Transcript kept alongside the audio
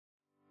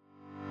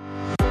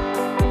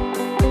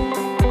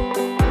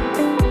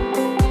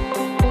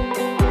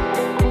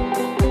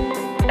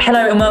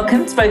Hello and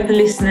welcome to both the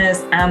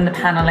listeners and the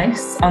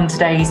panellists on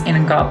today's In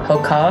and Guard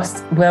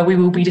podcast, where we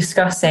will be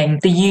discussing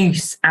the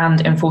use and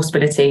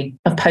enforceability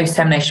of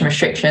post-termination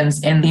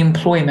restrictions in the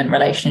employment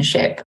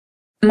relationship.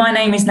 My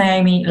name is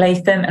Naomi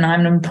Latham and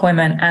I'm an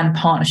Employment and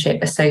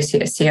Partnership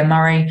Associate at CM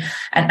Murray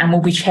and will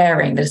be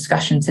chairing the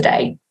discussion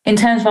today. In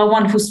terms of our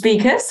wonderful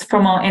speakers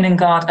from our In and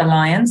Guard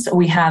Alliance,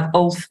 we have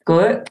Ulf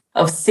Gurk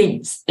of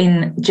Seats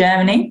in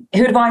Germany,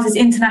 who advises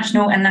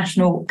international and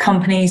national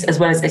companies as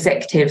well as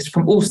executives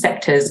from all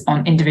sectors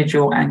on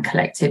individual and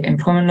collective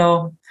employment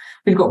law.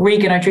 We've got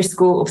Regan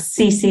O'Driscoll of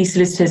CC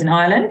Solicitors in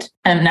Ireland.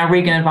 And now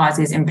Regan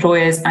advises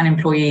employers and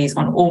employees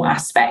on all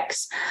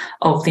aspects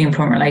of the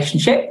employment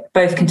relationship,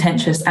 both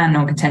contentious and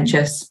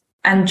non-contentious.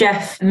 And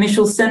Jeff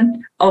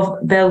Michelson of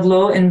Veld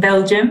Law in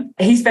Belgium.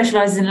 He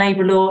specialises in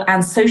labour law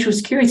and social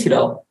security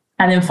law.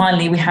 And then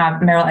finally, we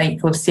have Meryl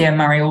April of CM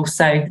Murray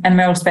also. And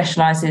Meryl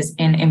specialises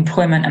in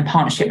employment and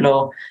partnership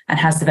law and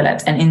has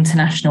developed an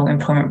international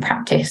employment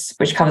practice,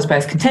 which covers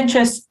both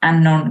contentious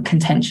and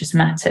non-contentious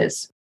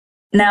matters.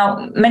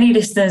 Now, many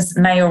listeners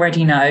may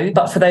already know,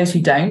 but for those who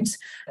don't,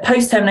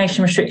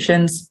 post-termination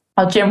restrictions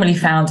are generally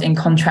found in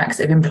contracts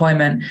of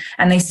employment,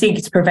 and they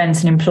seek to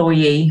prevent an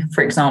employee,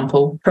 for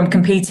example, from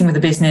competing with a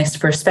business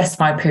for a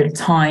specified period of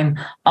time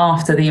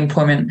after the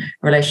employment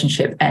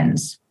relationship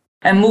ends.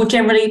 And more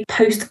generally,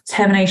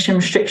 post-termination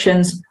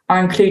restrictions are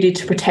included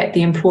to protect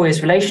the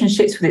employer's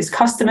relationships with its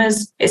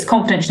customers, its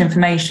confidential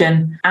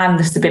information, and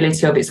the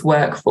stability of its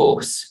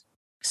workforce.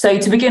 So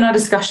to begin our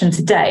discussion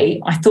today,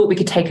 I thought we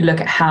could take a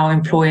look at how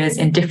employers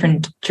in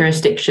different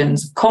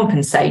jurisdictions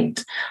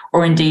compensate,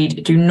 or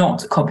indeed do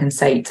not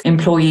compensate,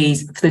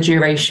 employees for the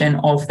duration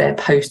of their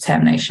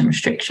post-termination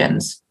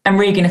restrictions. And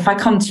Regan, if I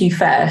come to you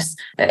first,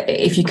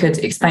 if you could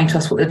explain to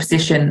us what the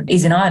position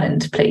is in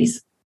Ireland,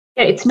 please.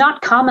 Yeah, it's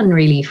not common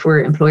really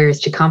for employers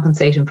to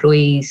compensate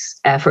employees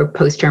for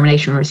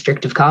post-termination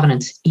restrictive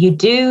covenants. You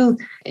do,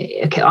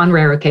 on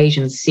rare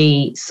occasions,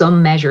 see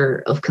some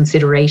measure of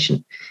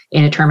consideration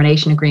in a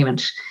termination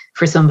agreement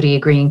for somebody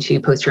agreeing to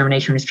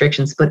post-termination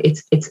restrictions, but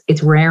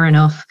it's rare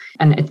enough,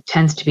 and it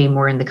tends to be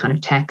more in the kind of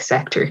tech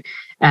sector.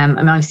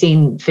 I've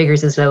seen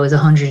figures as low as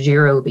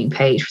 €100 being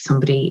paid for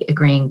somebody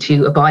agreeing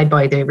to abide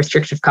by the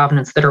restrictive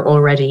covenants that are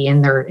already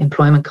in their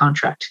employment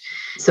contract.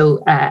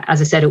 So, as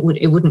I said, it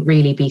wouldn't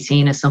really be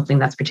seen as something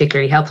that's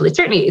particularly helpful.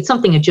 It's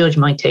something a judge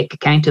might take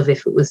account of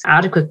if it was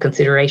adequate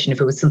consideration, if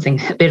it was something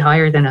a bit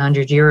higher than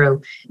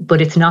 €100.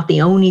 But it's not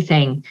the only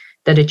thing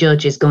that a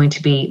judge is going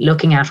to be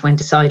looking at when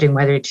deciding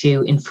whether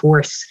to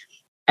enforce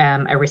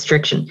a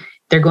restriction.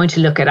 They're going to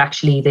look at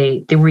actually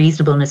the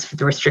reasonableness for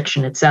the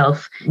restriction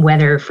itself,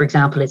 whether, for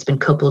example, it's been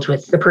coupled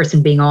with the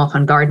person being off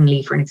on garden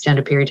leave for an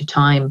extended period of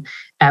time,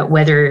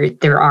 whether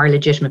there are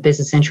legitimate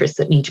business interests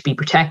that need to be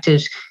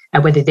protected,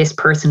 whether this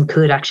person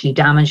could actually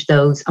damage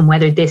those, and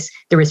whether the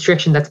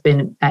restriction that's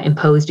been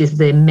imposed is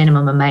the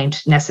minimum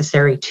amount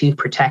necessary to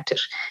protect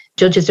it.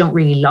 Judges don't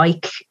really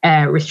like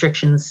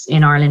restrictions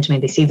in Ireland. I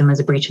mean, they see them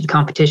as a breach of the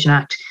Competition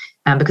Act.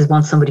 Because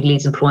once somebody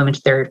leaves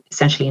employment, they're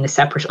essentially in a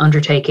separate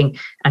undertaking,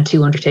 and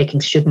two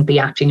undertakings shouldn't be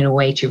acting in a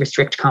way to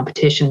restrict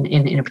competition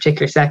in a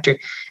particular sector.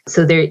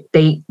 So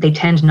they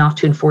tend not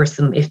to enforce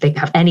them if they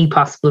have any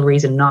possible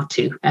reason not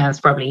to. It's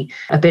probably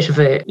a bit of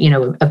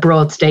a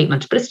broad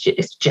statement, but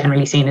it's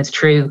generally seen as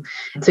true.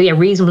 So yeah,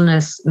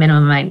 reasonableness,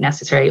 minimum amount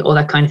necessary, all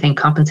that kind of thing.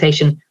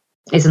 Compensation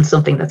isn't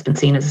something that's been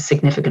seen as a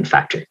significant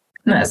factor.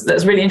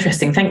 That's really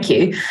interesting. Thank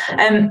you.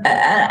 And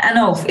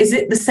Ulf, is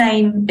it the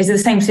same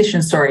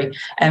position,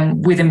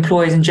 with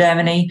employers in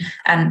Germany?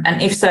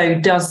 And if so,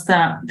 does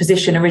that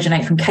position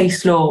originate from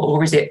case law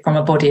or is it from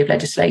a body of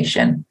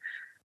legislation?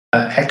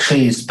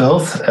 Actually, it's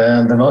both.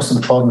 The most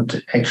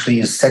important actually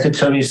is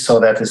statutory,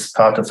 so that is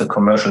part of the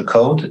commercial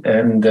code.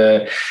 And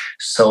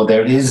so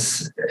there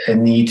is a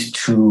need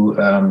to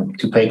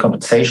pay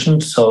compensation.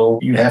 So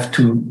you have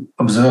to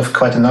observe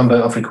quite a number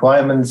of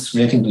requirements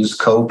relating to the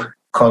scope,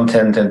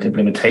 content and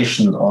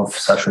implementation of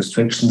such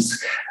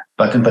restrictions.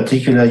 But in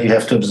particular, you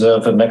have to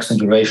observe a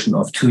maximum duration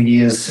of 2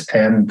 years,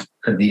 and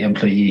the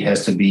employee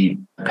has to be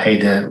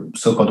paid a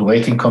so-called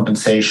waiting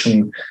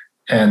compensation.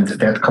 And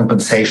that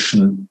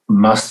compensation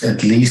must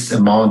at least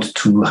amount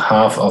to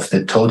half of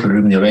the total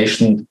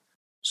remuneration.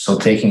 So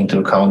taking into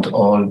account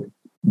all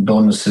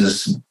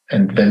bonuses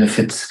and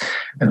benefits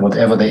and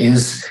whatever there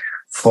is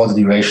for the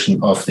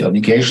duration of the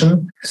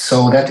obligation.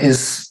 So that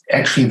is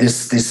actually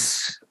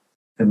the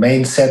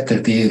main set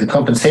that the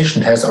compensation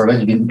has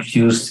already been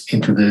introduced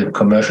into the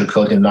commercial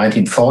code in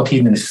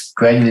 1914 and has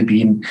gradually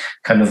been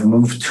kind of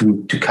moved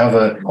to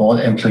cover all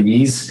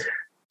employees,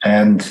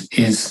 and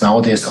is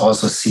nowadays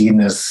also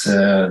seen as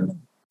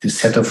the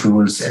set of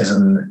rules as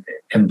an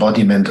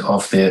embodiment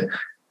of the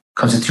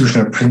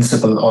constitutional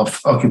principle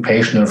of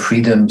occupational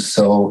freedom.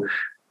 So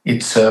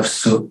it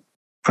serves to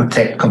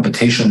protect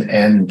competition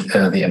and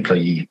the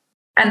employee.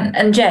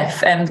 And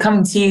Jeff,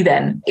 coming to you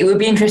then, it would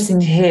be interesting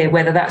to hear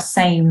whether that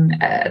same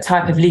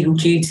type of legal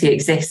duty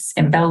exists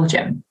in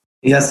Belgium.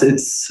 Yes,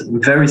 it's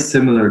very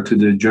similar to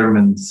the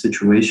German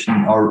situation.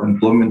 Our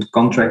Employment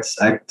Contracts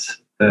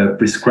Act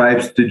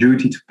prescribes the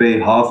duty to pay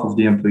half of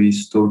the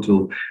employee's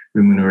total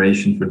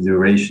remuneration for the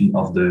duration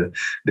of the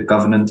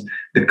covenant.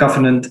 The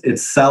covenant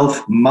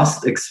itself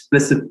must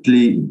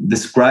explicitly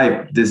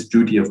describe this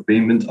duty of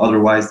payment.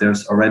 Otherwise,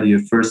 there's already a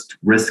first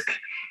risk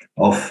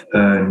of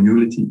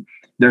nullity.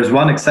 There's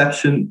one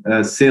exception.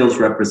 Sales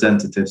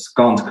representatives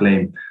can't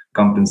claim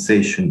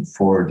compensation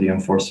for the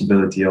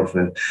enforceability of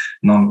a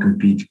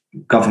non-compete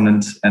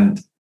covenant.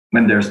 And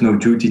when there's no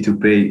duty to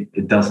pay,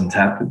 it doesn't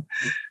happen.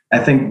 I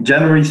think,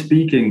 generally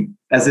speaking,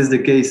 as is the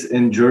case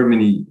in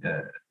Germany,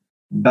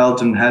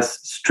 Belgium has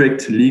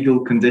strict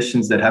legal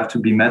conditions that have to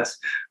be met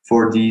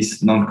for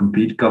these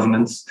non-compete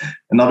covenants.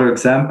 Another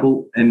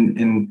example,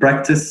 in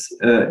practice,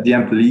 the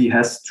employee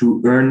has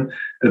to earn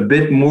a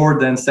bit more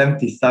than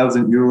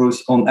 70,000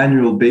 euros on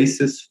annual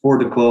basis for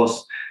the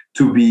clause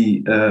to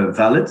be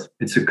valid.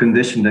 It's a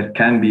condition that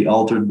can be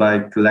altered by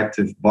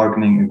collective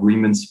bargaining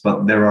agreements,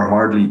 but there are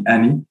hardly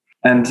any.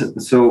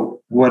 And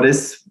so what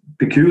is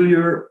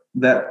peculiar,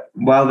 that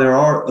while there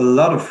are a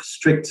lot of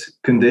strict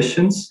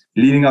conditions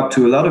leading up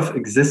to a lot of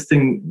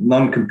existing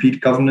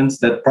non-compete covenants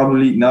that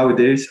probably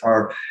nowadays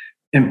are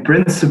in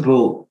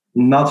principle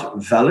not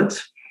valid,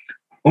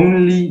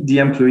 only the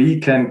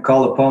employee can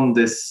call upon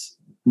this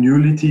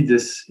nullity,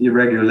 this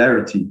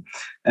irregularity.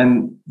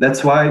 And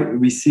that's why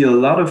we see a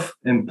lot of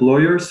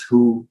employers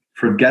who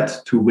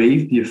forget to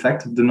waive the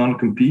effect of the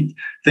non-compete,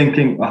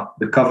 thinking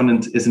the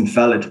covenant isn't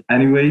valid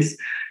anyways.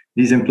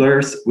 These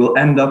employers will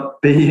end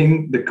up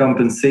paying the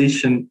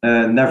compensation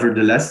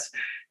nevertheless,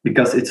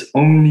 because it's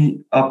only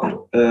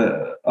upon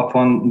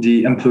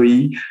the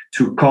employee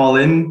to call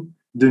in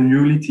the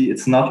nullity.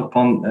 It's not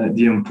upon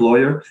the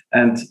employer.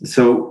 And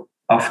so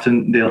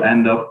often they'll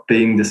end up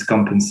paying this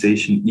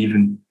compensation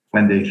even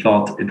when they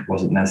thought it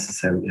wasn't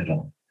necessary at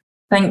all.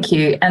 Thank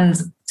you. And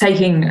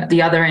taking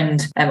the other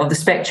end of the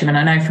spectrum, and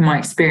I know from my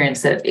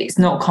experience that it's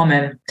not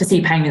common to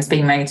see payments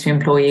being made to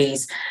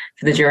employees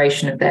for the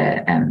duration of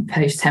their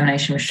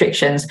post-termination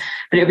restrictions,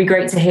 but it would be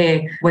great to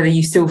hear whether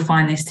you still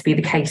find this to be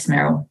the case,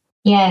 Meryl.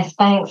 Yes,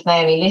 thanks,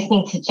 Mary.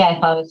 Listening to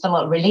Jeff, I was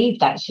somewhat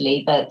relieved,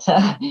 actually,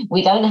 that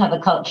we don't have a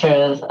culture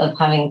of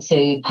having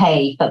to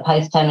pay for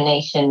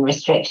post-termination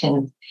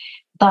restrictions.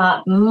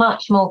 But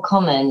much more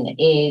common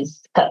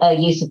is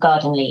use of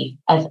garden leave,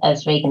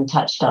 as Regan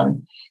touched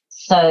on.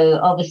 So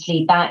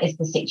obviously that is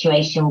the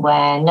situation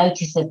where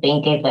notice has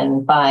been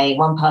given by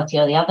one party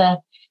or the other,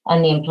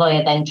 and the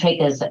employer then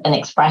triggers an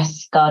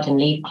express garden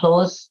leave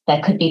clause.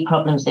 There could be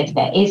problems if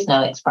there is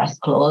no express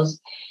clause,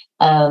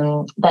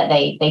 but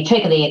they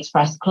trigger the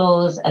express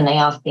clause and they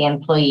ask the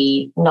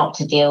employee not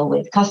to deal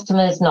with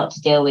customers, not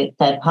to deal with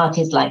third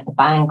parties like the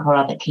bank or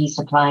other key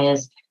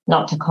suppliers,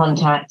 not to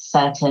contact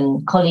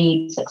certain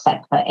colleagues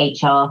except for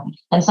HR.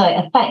 And so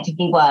it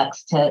effectively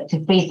works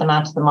to freeze them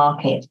out of the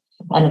market.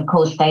 And of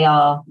course, they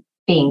are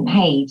being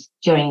paid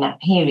during that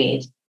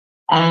period.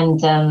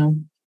 And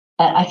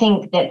I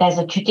think that there's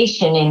a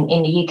tradition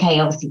in the UK,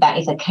 obviously, that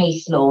is a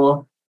case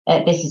law.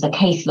 This is a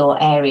case law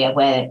area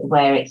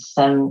where it's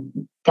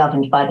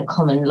governed by the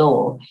common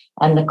law.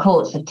 And the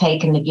courts have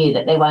taken the view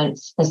that they won't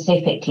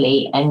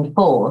specifically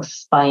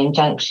enforce by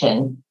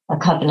injunction a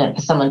covenant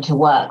for someone to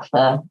work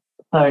for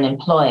an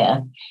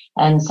employer.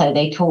 And so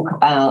they talk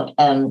about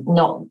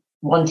not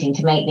wanting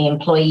to make the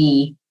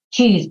employee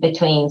choose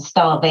between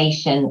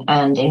starvation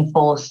and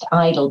enforced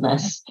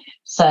idleness.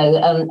 So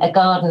a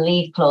garden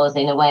leave clause,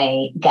 in a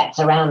way, gets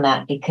around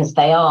that because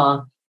they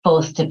are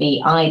forced to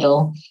be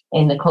idle,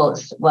 in the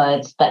court's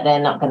words, but they're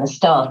not going to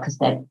starve because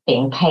they're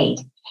being paid.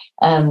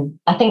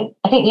 I think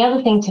the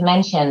other thing to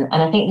mention,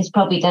 and I think this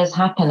probably does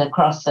happen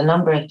across a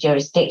number of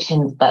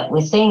jurisdictions, but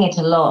we're seeing it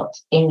a lot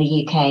in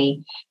the UK,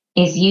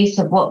 is use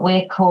of what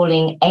we're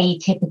calling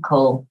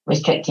atypical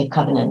restrictive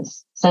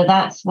covenants. So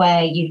that's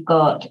where you've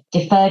got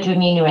deferred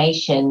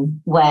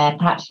remuneration, where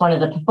perhaps one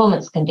of the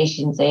performance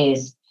conditions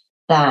is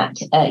that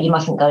you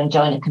mustn't go and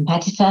join a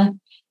competitor,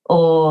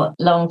 or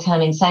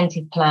long-term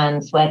incentive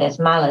plans where there's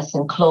malice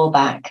and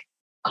clawback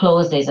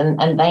clauses,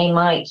 and they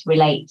might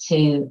relate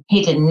to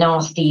hidden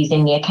nasties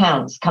in the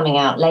accounts coming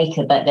out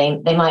later, but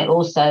they might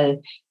also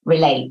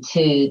relate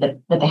to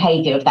the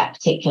behaviour of that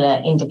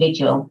particular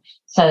individual.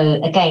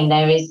 So again,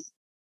 there is,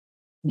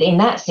 in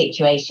that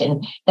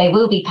situation, they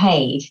will be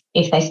paid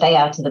if they stay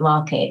out of the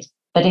market.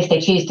 But if they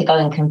choose to go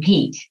and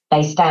compete,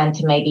 they stand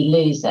to maybe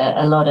lose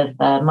a lot of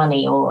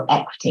money or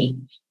equity.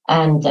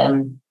 And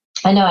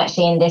I know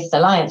actually in this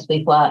alliance,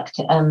 we've worked,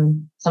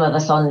 some of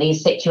us, on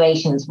these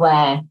situations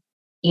where,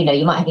 you know,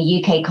 you might have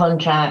a UK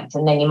contract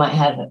and then you might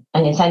have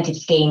an incentive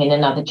scheme in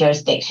another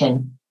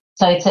jurisdiction.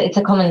 So it's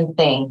a common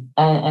thing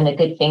and a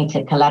good thing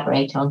to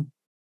collaborate on.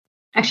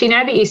 Actually,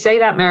 now that you say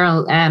that,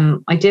 Meryl,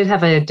 I did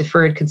have a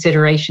deferred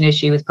consideration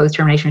issue with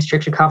post-termination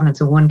restricted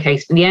covenants in one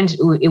case. In the end,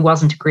 it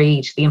wasn't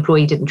agreed. The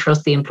employee didn't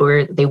trust the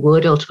employer that they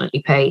would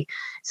ultimately pay.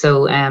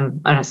 So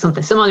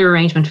some other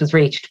arrangement was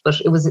reached, but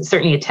it was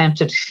certainly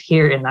attempted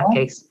here in that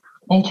case.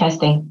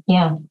 Interesting,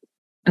 yeah.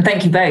 And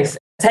thank you both.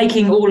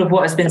 Taking all of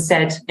what has been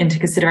said into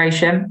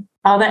consideration,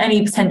 Are there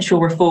any potential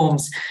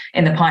reforms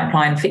in the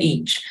pipeline for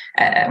each,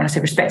 when I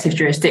say respective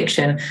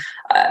jurisdiction?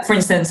 For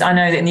instance, I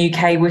know that in the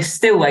UK, we're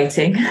still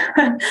waiting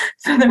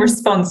for the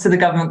response to the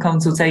government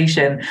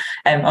consultation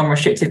on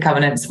restrictive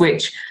covenants,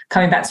 which,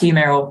 coming back to you,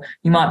 Meryl,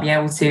 you might be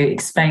able to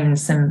explain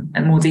some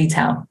more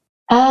detail.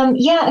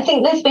 Yeah, I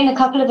think there's been a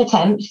couple of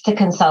attempts to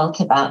consult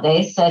about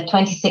this,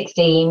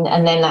 2016,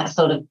 and then that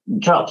sort of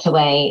dropped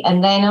away.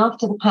 And then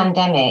after the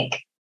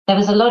pandemic, there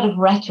was a lot of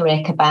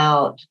rhetoric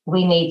about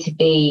we need to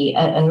be,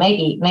 and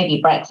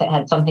maybe Brexit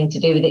had something to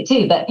do with it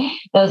too, but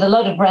there was a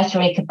lot of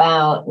rhetoric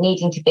about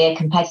needing to be a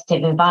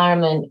competitive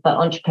environment for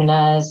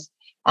entrepreneurs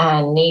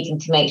and needing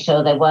to make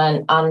sure there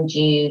weren't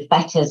undue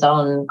fetters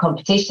on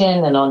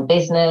competition and on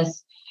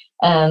business.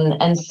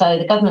 And so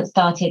the government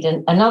started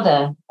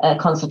another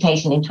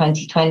consultation in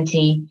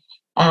 2020,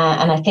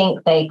 and I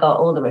think they got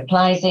all the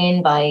replies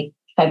in by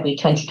February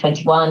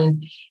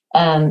 2021.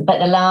 But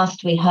the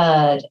last we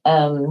heard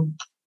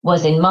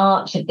was in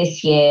March of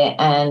this year,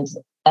 and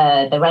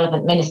the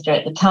relevant minister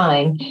at the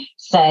time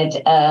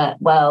said,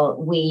 well,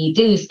 we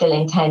do still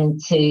intend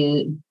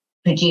to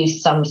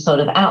produce some sort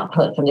of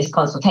output from this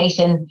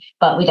consultation,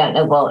 but we don't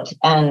know what,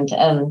 and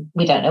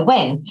we don't know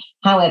when.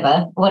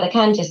 However, what I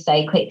can just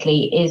say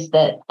quickly is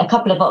that a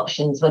couple of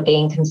options were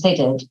being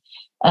considered.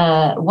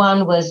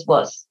 One was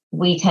what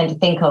we tend to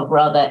think of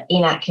rather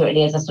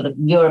inaccurately as a sort of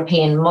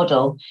European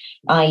model,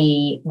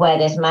 i.e. where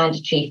there's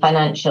mandatory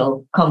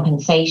financial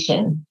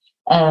compensation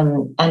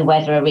and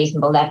whether a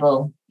reasonable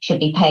level should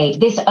be paid.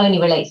 This only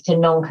relates to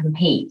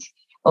non-compete,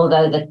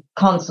 although the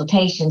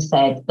consultation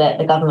said that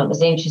the government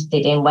was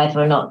interested in whether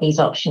or not these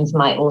options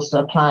might also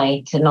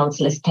apply to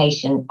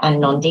non-solicitation and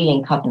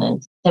non-dealing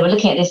covenants. They were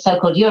looking at this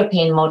so-called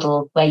European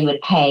model where you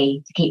would pay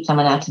to keep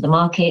someone out of the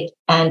market,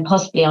 and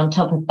possibly on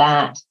top of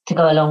that, to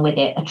go along with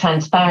it, a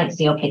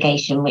transparency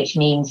obligation, which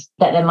means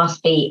that there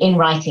must be in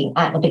writing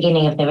at the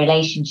beginning of the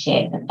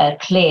relationship a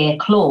clear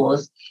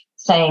clause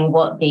saying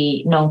what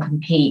the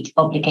non-compete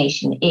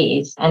obligation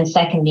is, and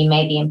secondly,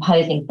 maybe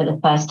imposing for the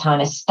first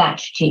time a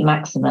statutory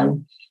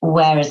maximum,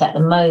 whereas at the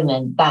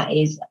moment that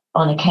is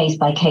on a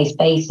case-by-case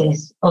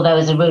basis, although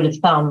as a rule of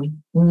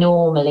thumb,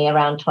 normally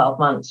around 12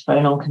 months for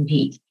a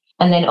non-compete.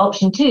 And then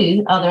option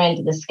two, other end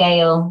of the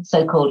scale,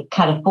 so-called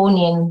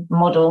Californian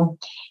model,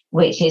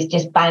 which is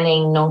just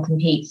banning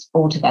non-competes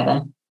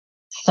altogether.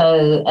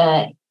 So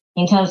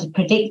in terms of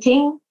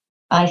predicting,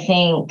 I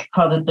think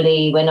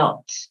probably we're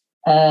not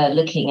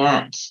looking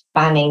at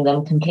banning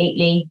them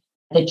completely.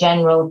 The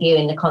general view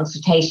in the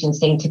consultation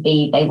seemed to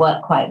be they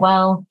work quite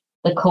well.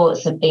 The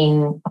courts have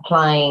been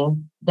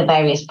applying the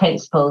various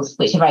principles,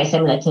 which are very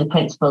similar to the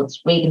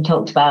principles Regan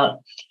talked about,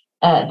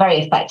 very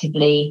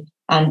effectively,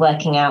 and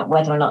working out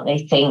whether or not they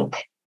think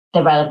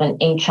the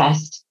relevant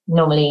interest,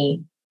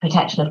 normally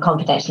protection of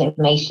confidential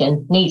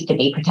information, needs to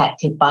be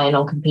protected by a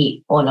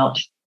non-compete or not.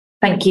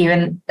 Thank you.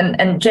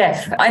 And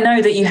Jeff, I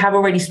know that you have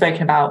already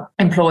spoken about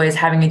employers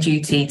having a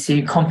duty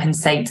to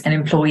compensate an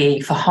employee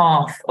for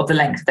half of the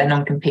length of their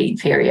non-compete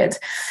period.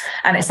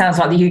 And it sounds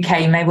like the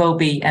UK may well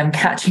be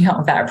catching up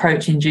with that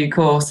approach in due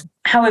course.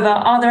 However,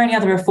 are there any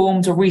other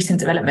reforms or recent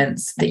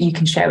developments that you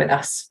can share with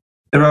us?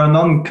 There are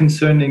none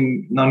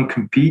concerning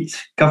non-compete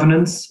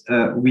covenants.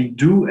 We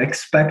do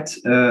expect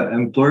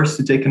employers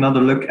to take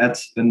another look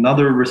at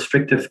another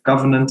restrictive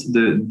covenant,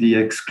 the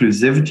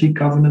exclusivity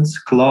covenants,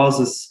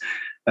 clauses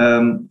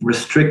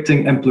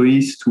restricting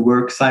employees to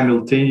work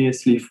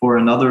simultaneously for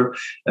another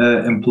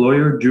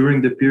employer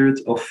during the period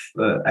of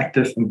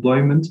active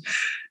employment.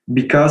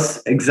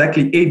 Because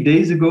exactly 8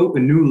 days ago, a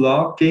new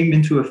law came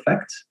into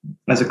effect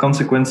as a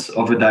consequence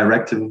of a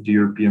directive of the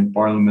European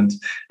Parliament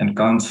and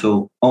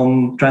Council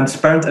on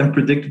transparent and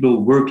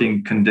predictable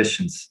working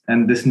conditions.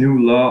 And this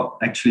new law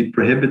actually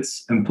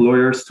prohibits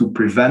employers to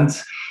prevent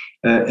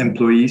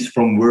employees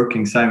from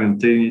working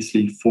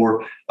simultaneously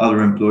for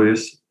other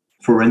employers,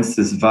 for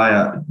instance,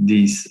 via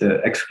these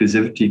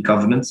exclusivity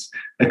covenants,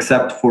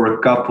 except for a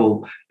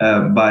couple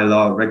by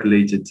law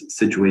regulated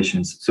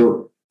situations.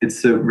 So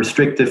it's a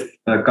restrictive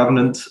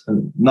covenant,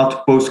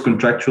 not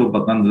post-contractual,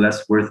 but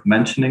nonetheless worth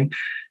mentioning,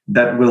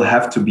 that will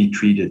have to be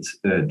treated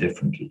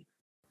differently.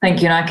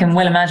 Thank you. And I can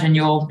well imagine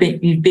you've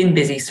been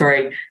busy,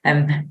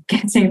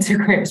 getting to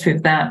grips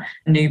with that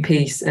new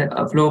piece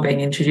of law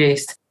being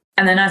introduced.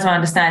 And then as I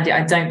understand it,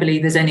 I don't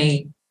believe there's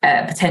any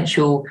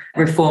potential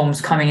reforms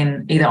coming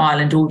in either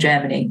Ireland or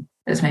Germany.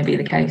 This may be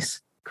the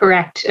case.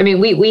 Correct. I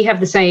mean, we have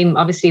the same,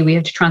 obviously we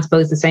have to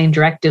transpose the same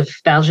directive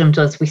Belgium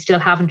does. We still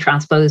haven't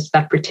transposed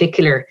that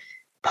particular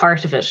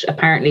part of it.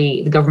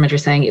 Apparently the government are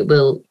saying it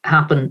will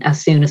happen as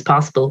soon as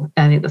possible.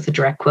 I think that's a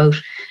direct quote.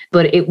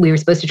 But we were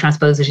supposed to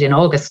transpose it in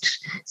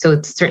August. So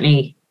it's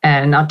certainly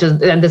not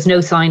just, and there's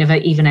no sign of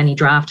even any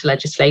draft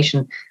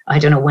legislation. I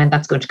don't know when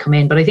that's going to come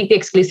in. But I think the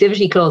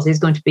exclusivity clause is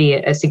going to be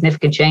a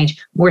significant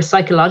change, more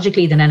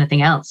psychologically than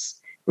anything else,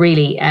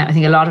 really. I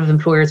think a lot of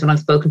employers, when I've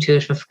spoken to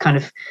it, have kind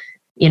of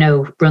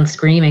run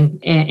screaming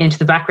into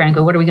the background,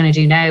 go, what are we going to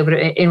do now? But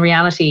in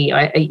reality,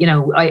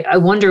 I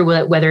wonder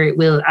whether it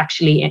will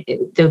actually,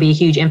 there'll be a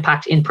huge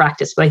impact in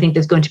practice. But I think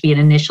there's going to be an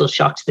initial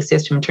shock to the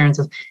system in terms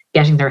of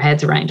getting their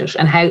heads around it.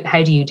 And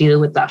how do you deal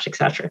with that,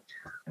 etc.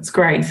 That's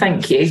great.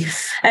 Thank you.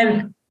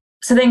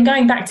 So then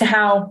going back to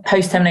how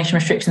post-termination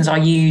restrictions are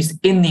used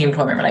in the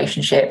employment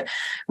relationship,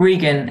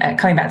 Regan,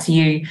 coming back to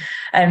you,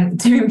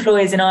 do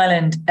employers in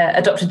Ireland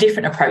adopt a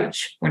different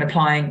approach when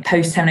applying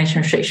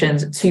post-termination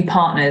restrictions to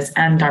partners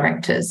and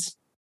directors?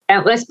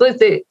 Well, I suppose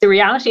the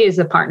reality is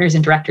that partners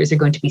and directors are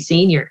going to be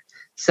senior.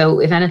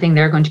 So if anything,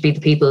 they're going to be the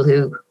people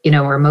who,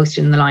 are most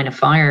in the line of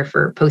fire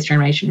for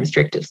post-termination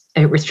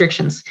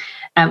restrictions.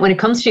 When it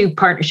comes to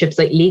partnerships,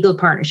 like legal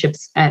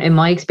partnerships, in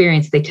my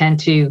experience, they tend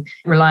to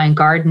rely on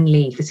garden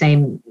leave,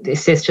 the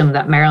system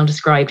that Meryl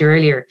described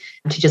earlier,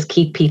 to just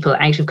keep people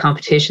out of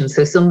competition.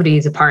 So somebody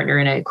who's a partner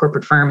in a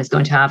corporate firm is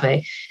going to have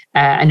a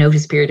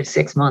notice period of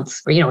 6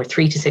 months, or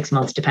 3 to 6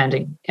 months,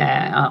 depending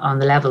on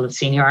the level of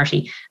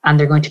seniority, and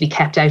they're going to be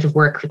kept out of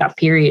work for that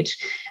period.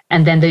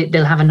 And then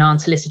they'll have a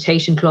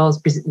non-solicitation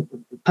clause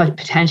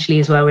potentially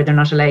as well, where they're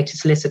not allowed to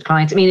solicit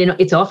clients. I mean,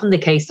 it's often the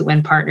case that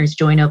when partners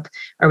join up,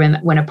 or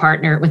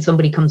when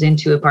somebody comes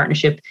into a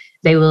partnership,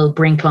 they will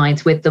bring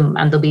clients with them,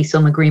 and there'll be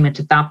some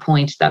agreement at that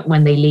point that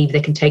when they leave, they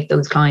can take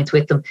those clients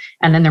with them.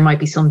 And then there might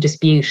be some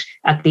dispute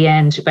at the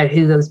end about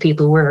who those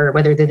people were, or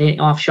whether they're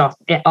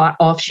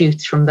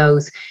offshoots from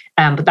those.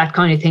 But that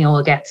kind of thing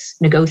all gets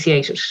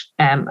negotiated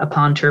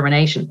upon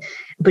termination.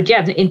 But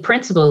yeah, in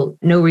principle,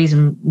 no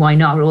reason why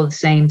not. All the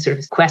same sort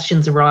of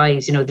questions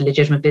arise, the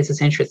legitimate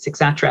business interests,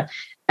 etc.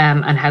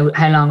 And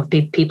how long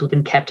have people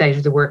been kept out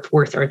of the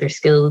workforce? Are their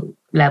skill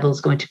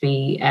levels going to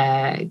be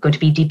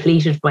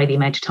depleted by the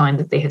amount of time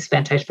that they have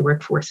spent out of the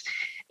workforce?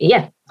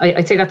 Yeah,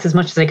 I'd say that's as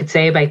much as I could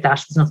say about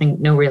that. There's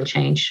no real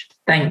change.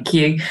 Thank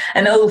you.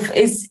 And Ulf,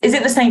 is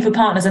it the same for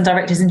partners and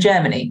directors in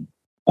Germany?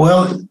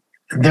 Well,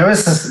 there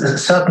is a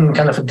certain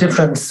kind of a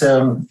difference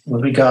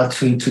with regard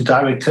to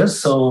directors.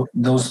 So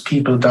those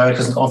people,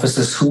 directors and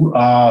officers who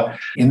are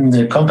in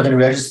the company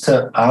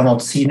register, are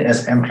not seen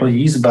as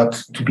employees,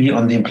 but to be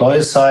on the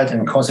employer side.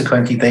 And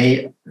consequently,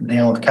 they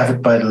are not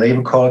covered by the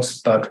labor courts,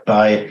 but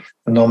by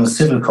the normal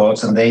civil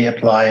courts. And they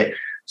apply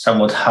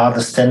somewhat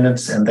harder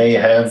standards. And they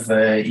have,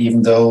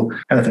 even though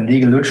kind of the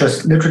legal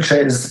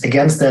literature is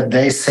against that,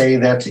 they say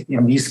that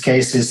in these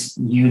cases,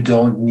 you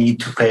don't need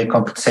to pay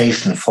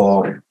compensation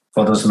for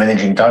those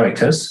managing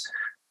directors.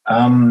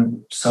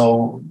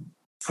 So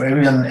for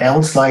everyone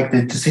else, like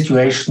the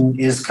situation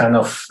is kind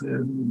of,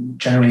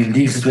 generally the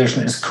legal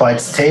situation is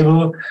quite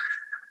stable.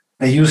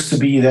 There used to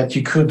be that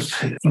you could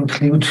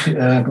include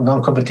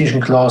non-competition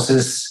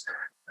clauses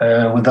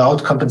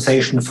without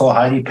compensation for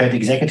highly paid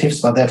executives,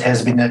 but that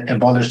has been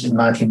abolished in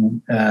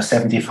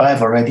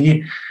 1975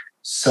 already.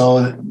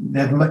 So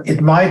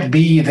it might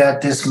be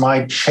that this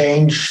might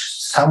change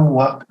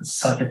somewhat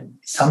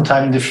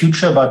sometime in the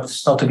future, but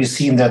it's not to be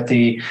seen that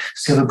the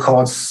civil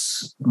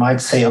courts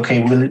might say,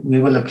 okay, we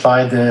will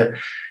apply the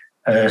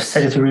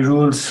statutory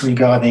rules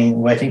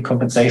regarding waiting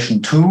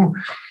compensation too.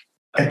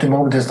 At the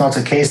moment, it's not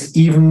the case.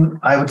 Even,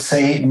 I would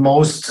say,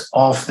 most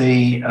of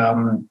the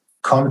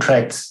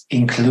contracts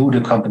include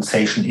a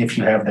compensation if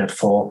you have that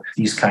for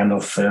these kind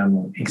of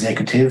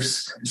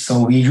executives.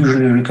 So we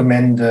usually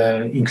recommend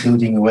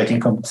including a waiting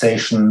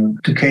compensation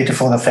to cater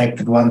for the fact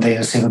that one day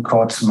the civil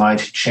courts might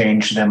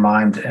change their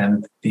mind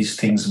and these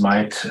things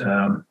might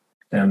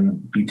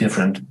be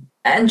different.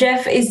 And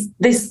Jeff, is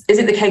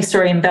it the case,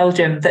 in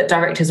Belgium that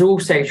directors are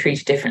also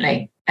treated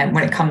differently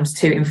when it comes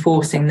to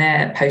enforcing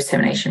their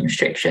post-termination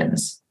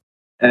restrictions?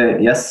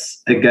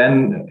 Yes,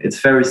 again, it's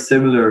very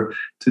similar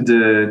to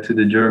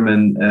the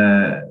German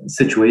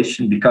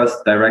situation, because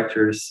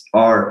directors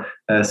are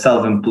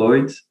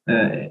self-employed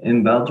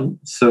in Belgium.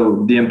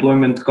 So the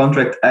Employment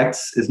Contract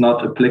Acts is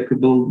not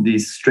applicable.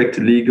 These strict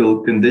legal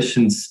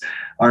conditions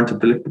aren't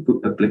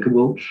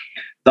applicable.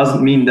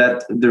 Doesn't mean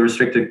that the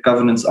restricted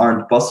covenants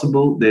aren't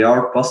possible. They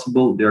are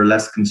possible. They're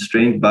less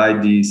constrained by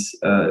these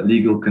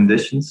legal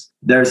conditions.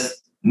 There's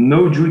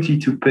no duty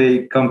to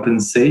pay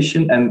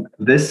compensation, and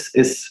this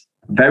is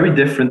very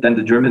different than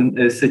the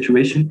German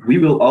situation. We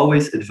will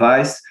always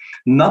advise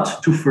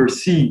not to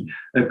foresee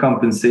a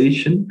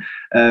compensation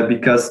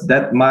because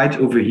that might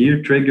over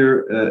here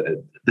trigger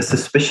the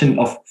suspicion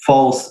of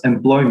false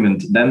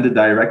employment. Then the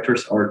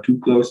directors are too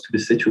close to the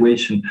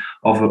situation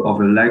of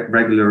a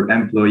regular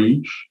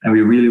employee, and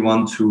we really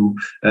want to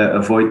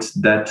avoid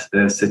that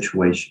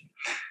situation.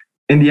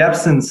 In the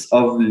absence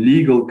of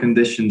legal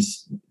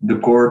conditions, the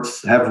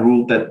courts have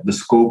ruled that the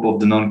scope of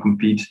the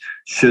non-compete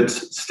should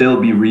still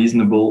be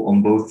reasonable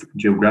on both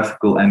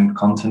geographical and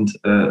content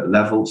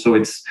level. So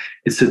it's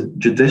a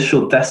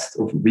judicial test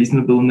of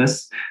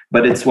reasonabless,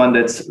 but it's one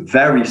that's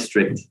very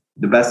strict.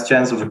 The best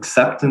chance of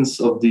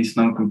acceptance of these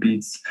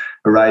non-competes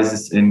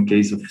arises in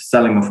case of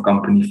selling of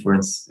company, for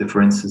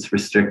instance,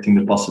 restricting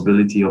the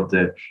possibility of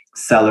the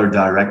seller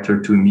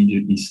director to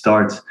immediately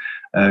start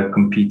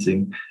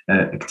competing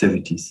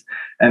activities.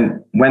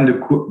 And when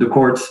the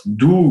courts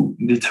do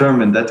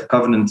determine that the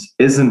covenant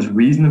isn't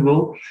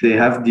reasonable, they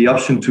have the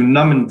option to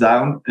numb it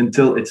down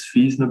until it's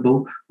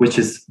feasible, which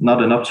is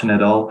not an option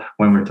at all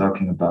when we're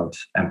talking about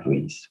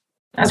employees.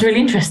 That's really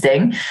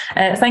interesting.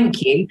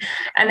 Thank you.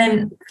 And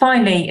then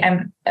finally,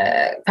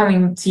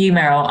 coming to you,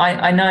 Meryl,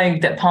 I know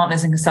that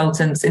partners and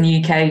consultants in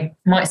the UK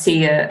might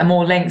see a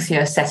more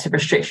lengthier set of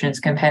restrictions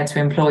compared to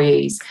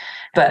employees,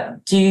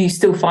 but do you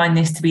still find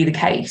this to be the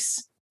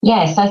case?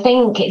 Yes, I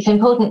think it's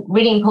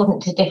really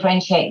important to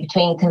differentiate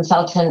between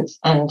consultants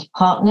and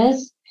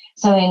partners.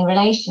 So in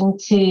relation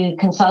to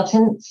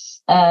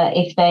consultants,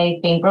 if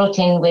they've been brought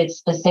in with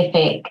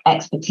specific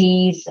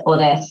expertise or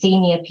they're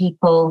senior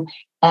people,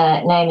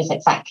 name is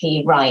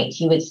exactly right.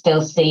 You would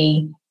still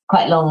see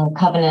quite long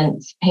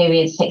covenant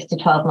periods, 6 to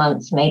 12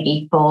 months,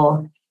 maybe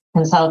for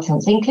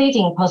consultants,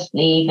 including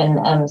possibly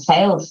even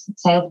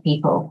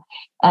salespeople.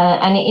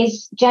 And it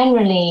is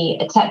generally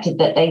accepted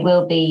that they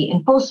will be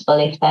enforceable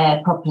if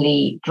they're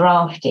properly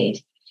drafted.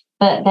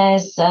 But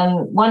there's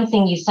one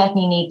thing you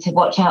certainly need to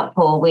watch out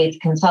for with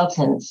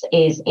consultants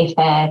is if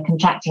they're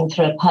contracting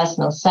through a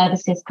personal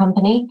services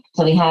company.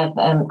 So we have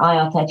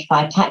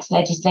IR35 tax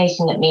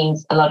legislation that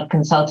means a lot of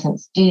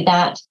consultants do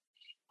that.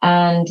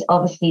 And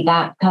obviously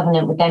that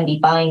covenant would then be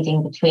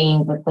binding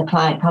between the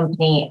client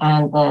company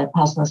and the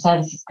personal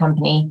services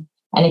company.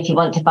 And if you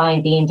want to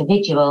bind the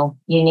individual,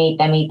 you need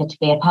them either to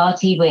be a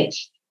party,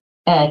 which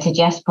to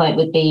Jeff's point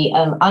would be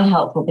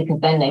unhelpful because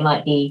then they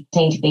might be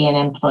seen to be an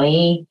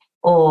employee,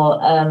 or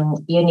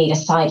you need a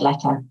side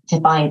letter to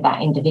bind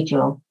that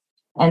individual.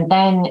 And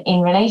then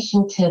in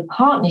relation to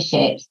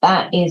partnerships,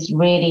 that is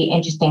really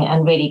interesting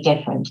and really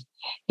different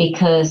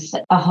because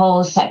a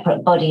whole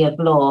separate body of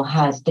law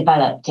has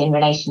developed in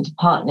relation to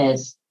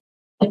partners.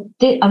 But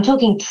I'm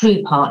talking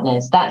true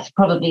partners. That's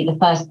probably the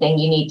first thing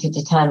you need to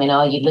determine.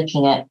 Are you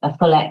looking at a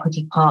full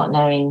equity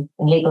partner in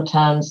legal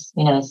terms,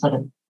 a sort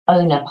of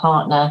owner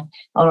partner,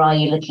 or are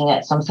you looking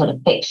at some sort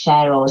of fixed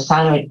share or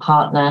salaried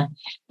partner?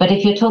 But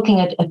if you're talking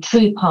a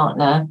true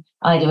partner,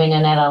 either in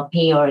an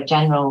LLP or a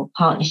general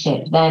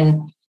partnership,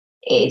 then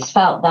it's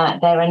felt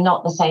that there are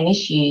not the same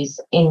issues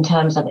in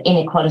terms of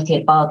inequality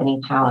of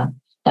bargaining power,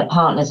 that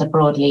partners are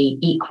broadly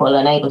equal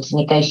and able to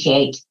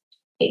negotiate,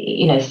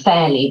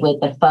 fairly with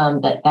the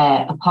firm that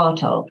they're a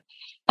part of.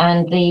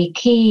 And the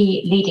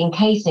key leading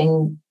case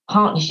in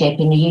partnership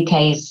in the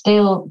UK is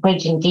still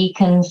Bridge and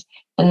Deacons,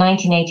 the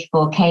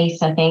 1984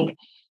 case, I think,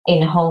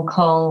 in Hong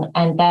Kong,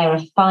 and there a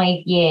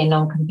 5-year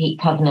non-compete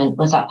covenant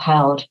was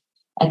upheld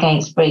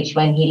against Bridge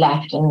when he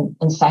left and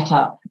set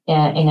up in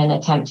an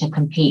attempt to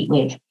compete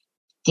with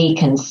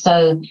Deacons.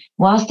 So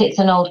whilst it's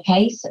an old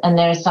case, and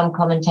there are some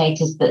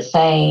commentators that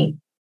say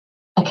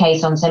a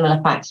case on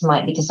similar facts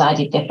might be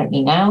decided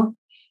differently now,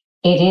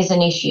 it is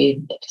an issue,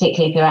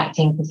 particularly if you're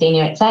acting for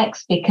senior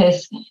execs,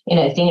 because,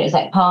 senior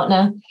exec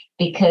partner,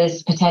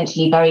 because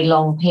potentially very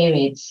long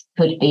periods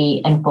could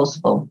be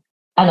enforceable.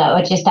 And I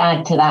would just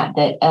add to that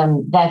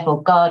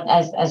therefore,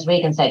 as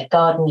Regan said,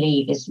 garden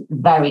leave is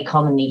very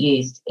commonly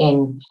used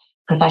in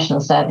professional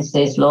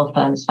services, law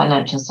firms,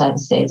 financial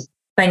services.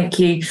 Thank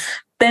you.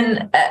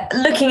 Then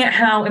looking at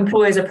how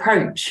employers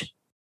approach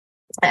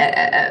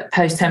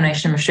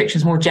post-termination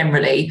restrictions more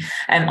generally,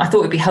 I thought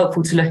it would be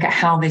helpful to look at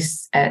how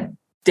this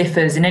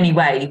differs in any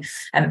way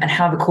and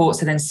how the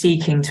courts are then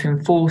seeking to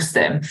enforce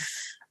them.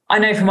 I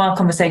know from our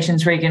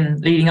conversations,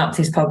 Regan, leading up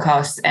to this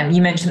podcast,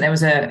 you mentioned there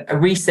was a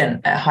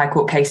recent High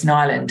Court case in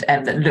Ireland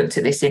that looked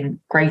at this in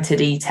greater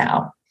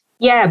detail.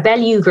 Yeah,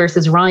 Bellew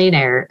versus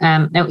Ryanair.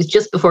 Now, it was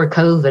just before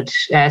COVID,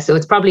 so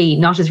it's probably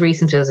not as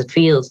recent as it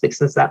feels because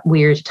there's that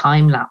weird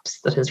time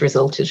lapse that has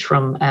resulted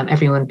from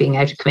everyone being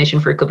out of commission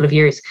for a couple of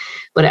years.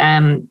 But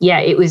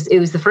it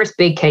was the first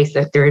big case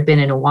that there had been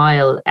in a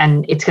while,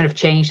 and it's kind of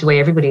changed the way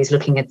everybody is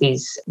looking at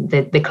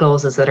the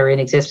clauses that are in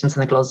existence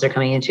and the clauses that are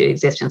coming into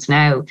existence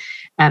now.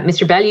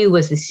 Mr. Bellew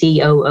was the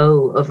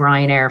COO of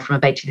Ryanair from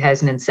about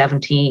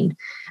 2017.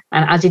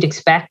 And as you'd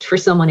expect for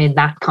someone in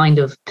that kind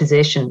of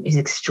position, who's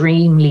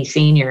extremely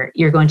senior,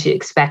 you're going to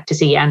expect to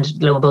see,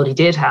 and lo and behold, he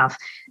did have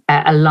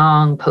a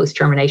long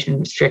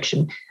post-termination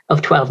restriction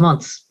of 12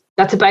 months.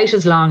 That's about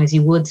as long as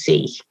you would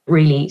see,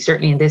 really,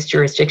 certainly in this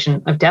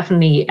jurisdiction. I've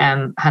definitely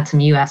had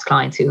some US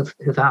clients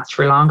who've asked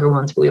for longer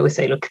ones, but we always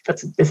say, look,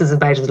 this is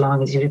about as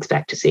long as you'd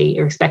expect to see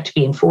or expect to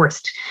be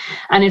enforced.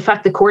 And in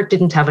fact, the court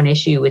didn't have an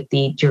issue with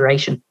the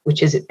duration,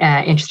 which is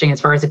interesting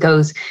as far as it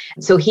goes.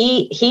 So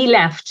he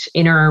left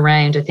in or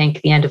around, I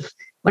think, the end of,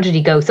 when did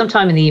he go?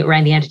 Sometime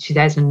around the end of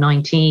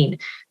 2019.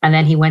 And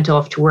then he went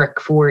off to work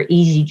for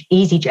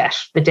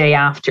EasyJet the day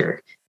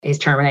after his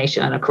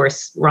termination. And of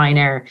course,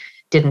 Ryanair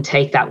didn't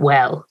take that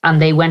well, and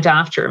they went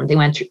after him.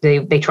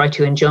 They tried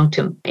to injunct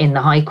him in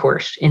the High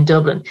Court in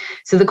Dublin.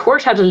 So the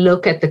court had a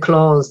look at the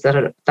clause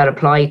that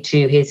applied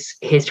to his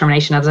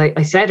termination. As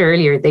I said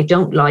earlier, they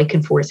don't like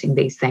enforcing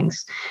these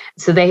things.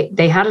 So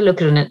they had a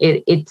look at it,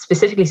 and it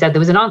specifically said there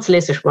was a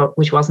non-solicit,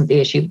 which wasn't the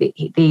issue.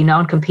 The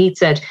non-compete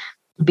said,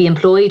 be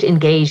employed,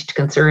 engaged,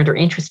 concerned, or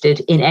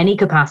interested in any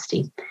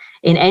capacity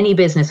in any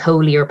business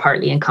wholly or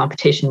partly in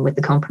competition with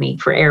the company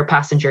for air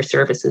passenger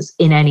services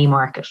in any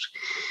market.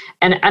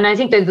 And I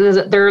think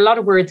that there are a lot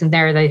of words in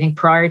there that I think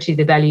prior to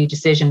the value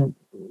decision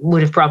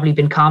would have probably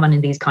been common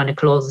in these kind of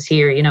clauses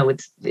here.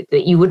 It's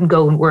that you wouldn't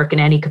go and work in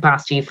any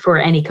capacity for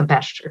any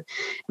competitor.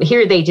 But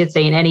here they did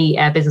say in any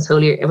business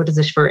wholly, what is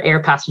it, for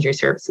air passenger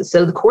services.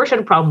 So the court had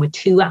a problem with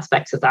two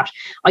aspects of that.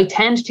 I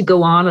tend to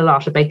go on a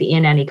lot about the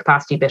in any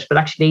capacity bit, but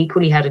actually they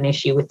equally had an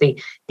issue with the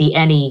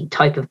any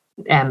type of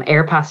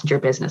air passenger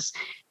business.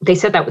 They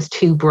said that was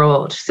too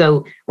broad.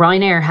 So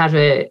Ryanair had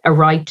a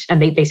right,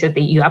 and they said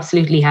that you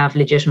absolutely have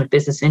legitimate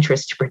business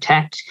interest to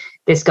protect.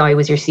 This guy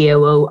was your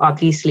COO.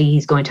 Obviously,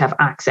 he's going to have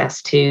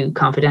access to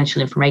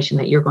confidential information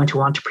that you're going to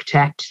want to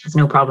protect. There's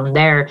no problem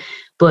there.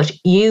 But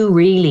you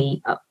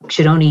really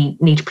should only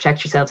need to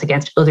protect yourselves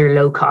against other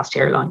low-cost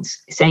airlines.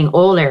 Saying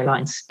all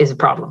airlines is a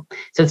problem.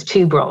 So it's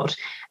too broad.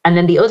 And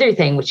then the other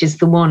thing, which is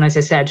the one, as I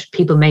said,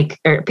 people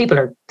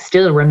are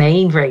still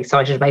remain very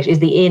excited about, is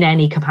the in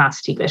any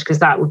capacity bit, because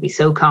that would be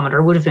so common,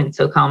 or would have been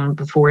so common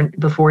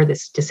before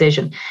this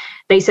decision.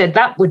 They said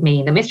that would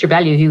mean that Mr.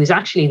 Bellew, who was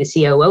actually the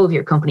COO of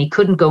your company,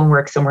 couldn't go and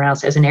work somewhere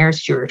else as an air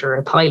steward or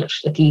a pilot.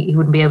 Like he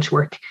wouldn't be able to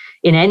work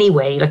in any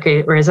way,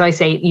 or as I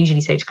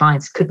usually say to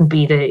clients, couldn't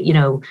be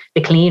the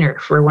cleaner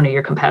for one of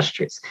your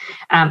competitors,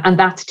 and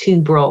that's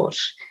too broad.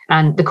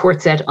 And the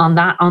court said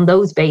on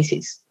those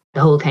bases, the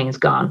whole thing is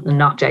gone and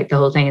knocked out the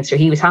whole thing. And so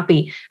he was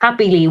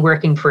happily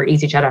working for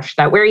EasyJet after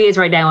that. Where he is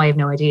right now, I have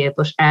no idea.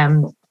 But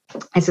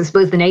I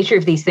suppose the nature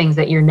of these things,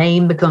 that your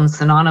name becomes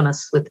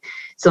synonymous with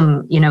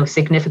some,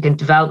 significant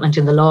development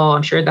in the law.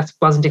 I'm sure that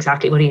wasn't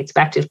exactly what he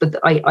expected, but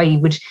I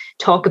would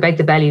talk about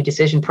the Bellew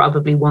decision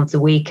probably once a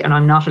week, and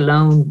I'm not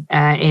alone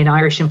in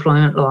Irish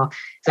employment law.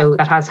 So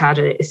that has had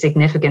a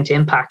significant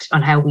impact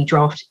on how we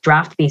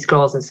draft these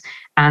clauses,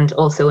 and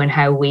also in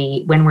how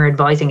when we're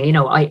advising,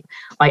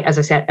 as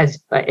I said,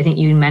 as I think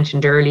you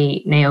mentioned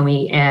early,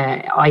 Naomi,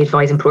 I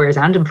advise employers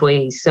and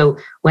employees. So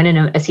when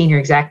a senior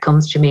exec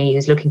comes to me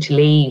who's looking to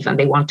leave and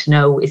they want to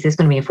know, is this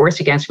going to be enforced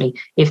against me?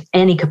 If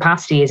any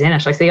capacity is in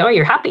it, I say, oh,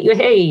 you're happy?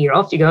 Hey, you're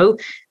off you go.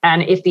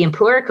 And if the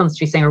employer comes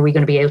to me saying, are we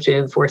going to be able to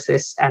enforce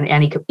this and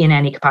in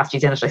any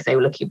capacities in it, I say,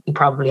 well, look, you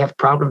probably have a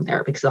problem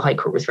there, because the High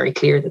Court was very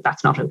clear that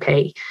that's not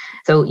okay.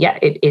 So yeah,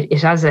 it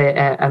has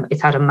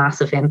it's had a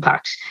massive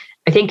impact.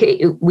 I think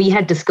we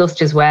had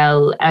discussed as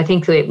well, I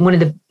think that one of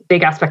the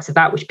big aspects of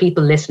that, which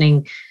people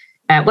listening,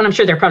 well, I'm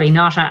sure they're probably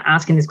not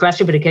asking this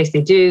question, but in case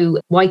they do,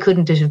 why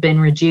couldn't it have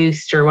been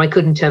reduced, or why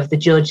couldn't have the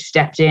judge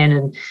stepped in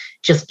and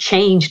just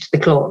changed the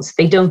clause?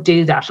 They don't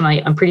do that.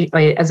 And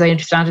as I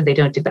understand it, they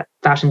don't do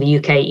that in the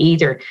UK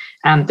either.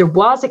 There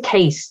was a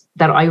case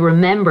that I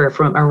remember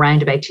from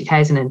around about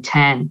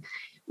 2010,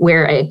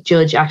 where a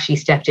judge actually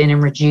stepped in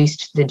and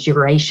reduced the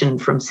duration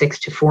from 6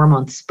 to 4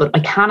 months, but I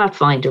cannot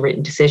find a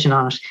written decision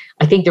on it.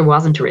 I think there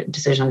wasn't a written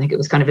decision. I think it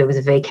was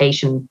a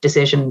vacation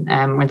decision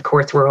when the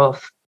courts were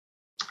off.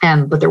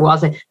 But there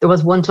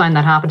was one time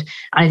that happened,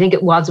 and I think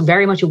it was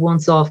very much a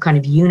once-off kind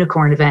of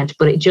unicorn event.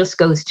 But it just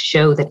goes to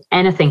show that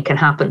anything can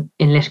happen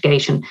in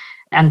litigation,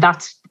 and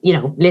that's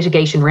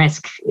litigation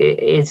risk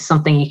is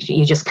something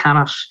you just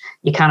cannot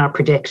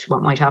predict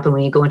what might happen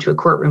when you go into a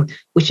courtroom,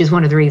 which is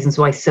one of the reasons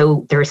why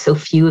there are so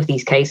few of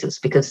these cases,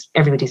 because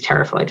everybody's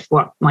terrified of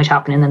what might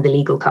happen and then the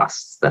legal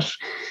costs that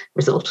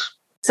result.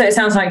 So it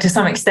sounds like to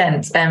some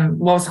extent,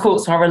 whilst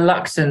courts are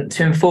reluctant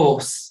to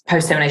enforce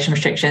post-termination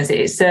restrictions,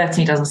 it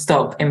certainly doesn't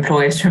stop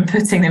employers from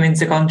putting them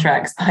into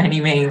contracts by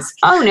any means.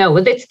 Oh no,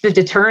 well, it's the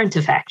deterrent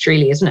effect,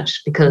 really, isn't it?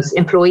 Because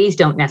employees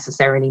don't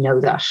necessarily know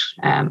that.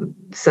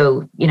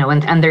 So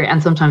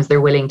and sometimes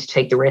they're willing to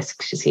take the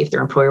risk to see if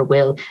their employer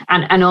will.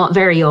 And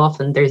very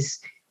often there's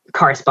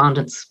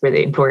correspondence where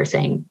the employer is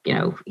saying,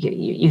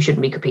 you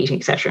shouldn't be competing,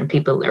 etc. And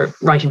people are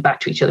writing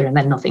back to each other, and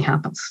then nothing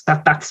happens.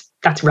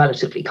 That's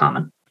relatively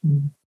common.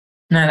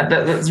 No,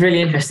 that's really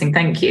interesting.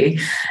 Thank you.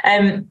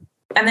 And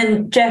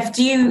then, Jeff,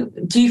 do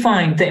you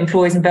find that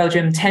employers in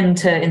Belgium tend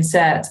to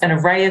insert an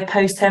array of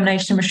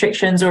post-termination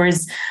restrictions, or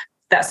is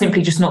that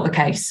simply just not the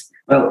case?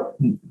 Well,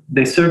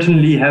 they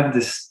certainly have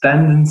this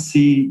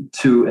tendency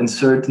to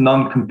insert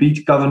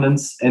non-compete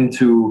covenants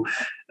into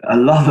a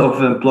lot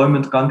of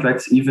employment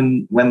contracts,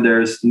 even when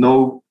there's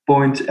no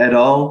point at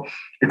all,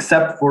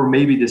 except for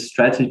maybe the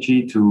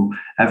strategy to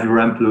have your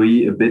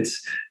employee a bit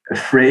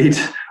afraid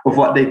of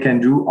what they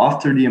can do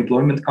after the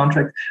employment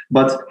contract.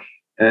 But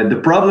the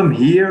problem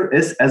here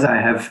is, as I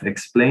have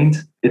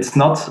explained, it's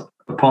not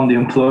upon the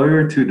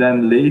employer to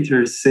then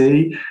later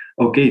say,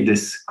 okay,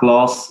 this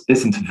clause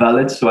isn't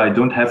valid, so I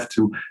don't have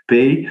to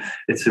pay.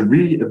 It's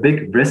really a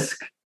big risk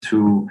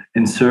to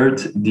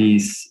insert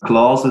these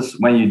clauses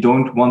when you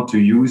don't want to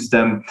use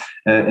them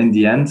in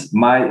the end.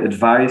 My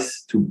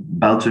advice to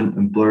Belgian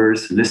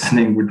employers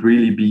listening would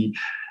really be,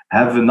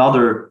 have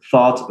another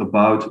thought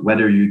about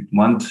whether you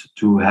want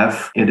to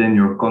have it in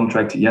your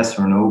contract, yes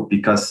or no,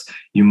 because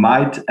you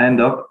might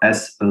end up,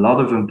 as a lot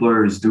of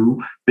employers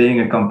do, paying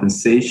a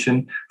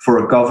compensation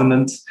for a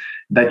covenant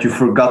that you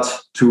forgot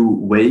to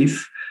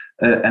waive.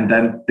 and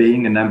then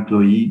paying an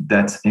employee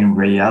that in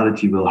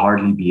reality will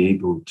hardly be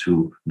able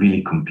to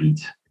really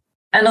compete.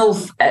 And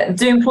Ulf,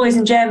 do employers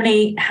in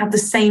Germany have the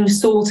same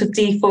sort of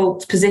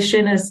default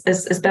position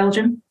as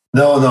Belgium?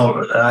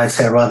 No, I'd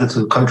say rather to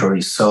the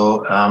contrary.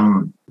 So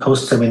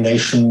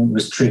post-termination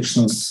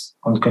restrictions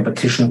on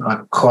competition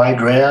are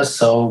quite rare.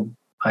 So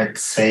I'd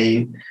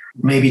say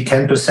maybe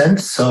 10%.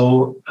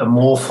 So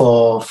more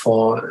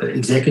for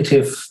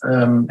executive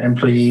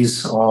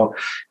employees or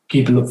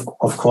people,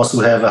 of course, who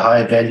have a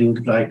high value,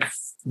 like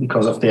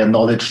because of their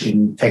knowledge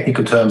in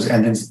technical terms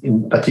and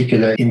in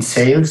particular in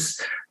sales.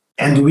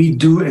 And we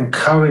do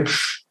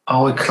encourage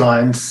our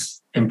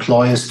clients,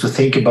 employers, to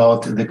think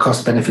about the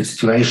cost-benefit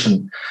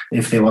situation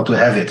if they want to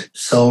have it.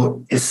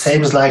 So it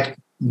seems like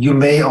you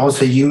may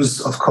also use,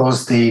 of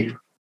course, the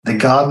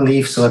garden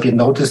leave, so if you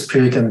notice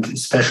period, and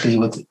especially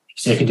with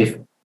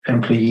executive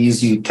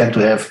employees, you tend to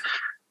have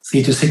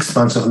 3 to 6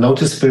 months of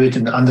notice period,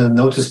 and under the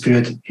notice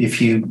period,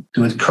 if you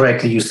do it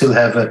correctly, you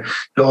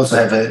also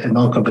have a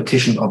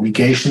non-competition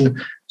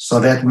obligation. So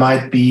that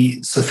might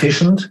be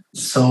sufficient.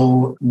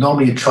 So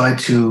normally you try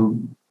to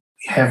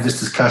have this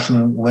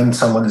discussion when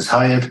someone is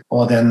hired,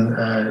 or then,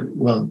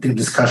 the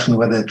discussion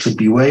whether it should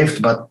be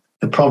waived. But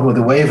the problem with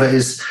the waiver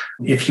is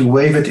if you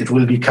waive it, it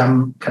will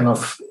become kind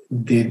of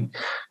the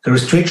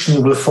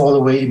restriction will fall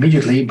away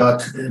immediately,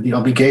 but the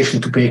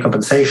obligation to pay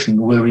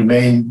compensation will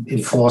remain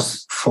in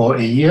force for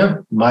a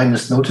year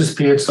minus notice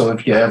period. So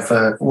if you have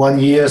 1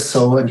 year,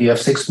 and you have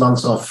 6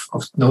 months of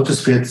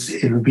notice periods,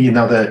 it will be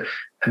another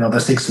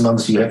 6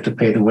 months you have to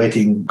pay the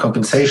waiting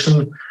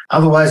compensation.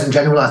 Otherwise, in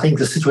general, I think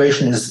the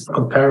situation is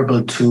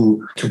comparable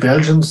to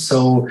Belgium.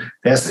 So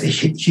there's a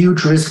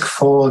huge risk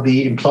for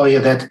the employer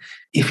that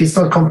if it's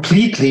not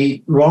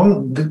completely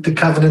wrong, the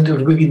covenant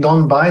will be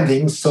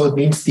non-binding. So it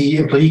means the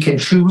employee can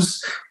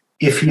choose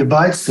if he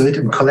abides to it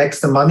and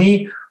collects the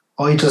money,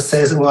 or he just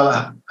says,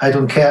 well, I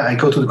don't care, I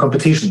go to the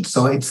competition.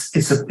 So it's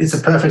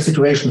a perfect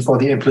situation for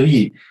the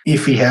employee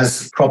if he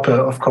has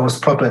proper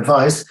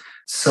advice.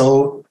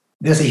 So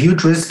there's a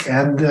huge risk,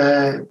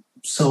 and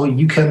so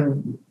you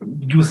can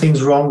do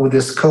things wrong with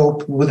the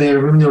scope, with the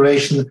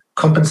remuneration,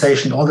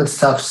 compensation, all that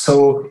stuff.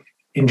 So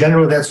in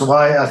general, that's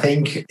why I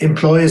think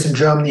employers in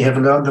Germany have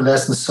learned the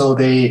lesson, so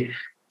they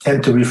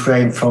tend to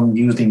refrain from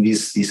using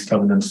these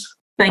covenants.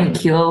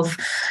 Thank you, Ulf.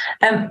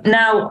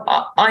 Now,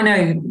 I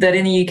know that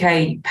in the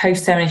UK,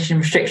 post-termination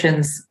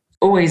restrictions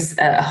always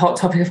a hot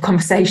topic of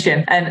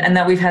conversation, and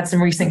that we've had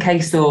some recent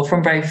case law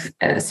from both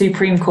the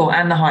Supreme Court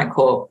and the High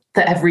Court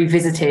that have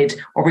revisited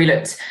or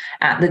relooked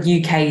at the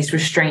UK's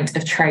restraint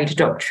of trade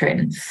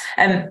doctrine.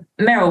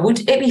 Meryl,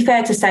 would it be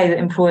fair to say that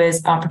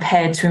employers are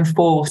prepared to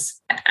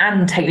enforce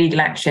and take legal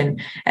action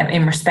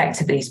in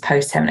respect of these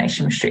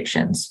post-termination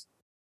restrictions?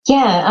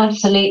 Yeah,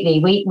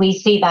 absolutely. We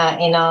see that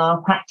in our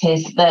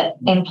practice, that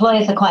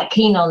employers are quite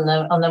keen on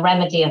the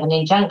remedy of an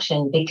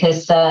injunction,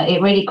 because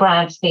it really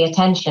grabs the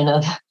attention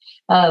of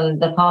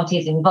the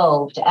parties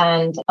involved.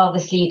 And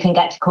obviously you can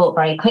get to court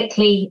very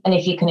quickly. And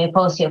if you can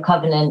enforce your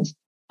covenant,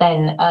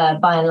 then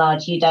by and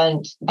large, you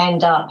don't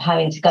end up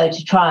having to go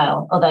to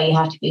trial, although you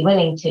have to be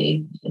willing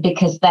to,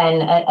 because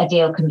then a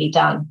deal can be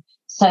done.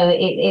 So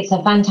it's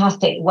a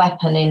fantastic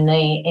weapon in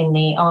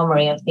the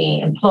armory of the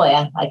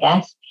employer, I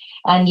guess.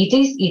 And you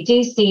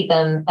do see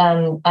them,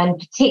 and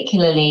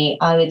particularly,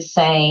 I would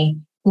say,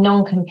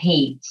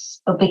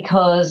 non-competes,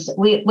 because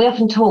we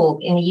often talk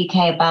in the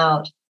UK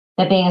about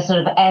there being a sort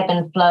of ebb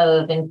and flow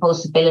of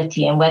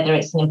enforceability, and whether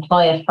it's an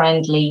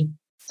employer-friendly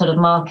sort of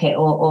market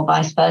or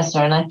vice versa.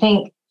 And I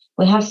think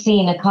we have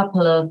seen a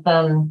couple of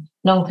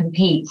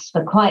non-competes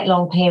for quite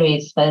long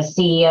periods for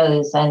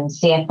CEOs and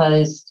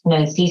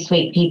CFOs,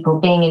 C-suite people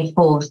being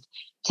enforced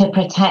to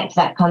protect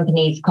that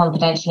company's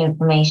confidential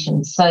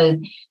information. So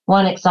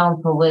one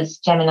example was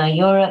Gemini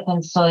Europe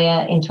and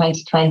Sawyer in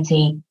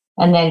 2020.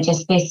 And then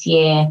just this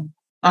year,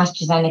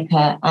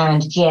 AstraZeneca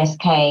and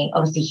GSK,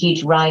 obviously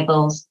huge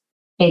rivals,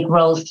 big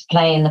roles to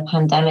play in the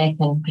pandemic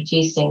and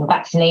producing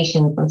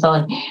vaccinations and so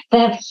on. They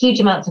have huge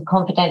amounts of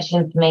confidential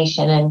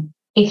information. And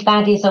if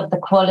that is of the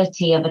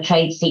quality of a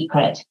trade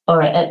secret,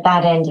 or at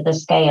that end of the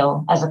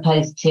scale, as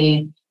opposed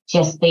to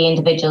just the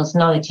individual's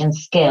knowledge and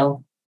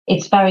skill,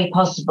 it's very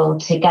possible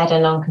to get a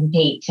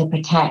non-compete to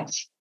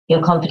protect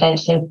your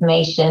confidential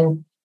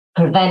information,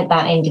 prevent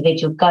that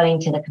individual going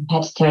to the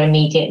competitor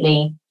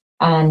immediately,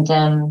 and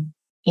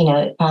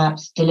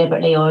perhaps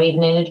deliberately or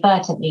even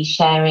inadvertently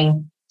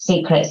sharing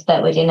secrets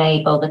that would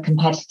enable the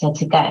competitor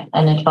to get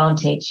an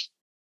advantage.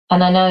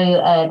 And I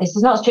know this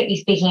is not strictly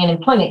speaking an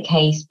employment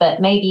case,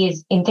 but maybe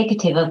is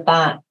indicative of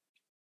that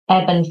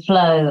ebb and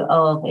flow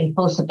of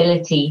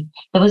enforceability.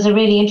 There was a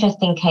really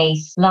interesting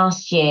case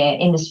last year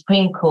in the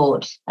Supreme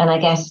Court, and I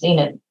guess, you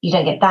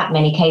don't get that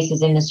many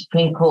cases in the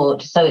Supreme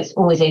Court, so it's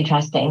always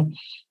interesting.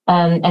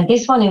 And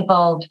this one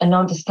involved a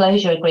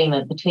non-disclosure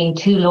agreement between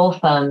two law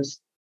firms,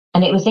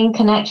 and it was in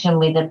connection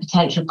with a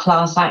potential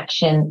class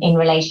action in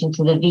relation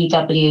to the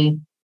VW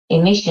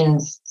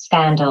emissions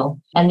scandal.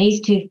 And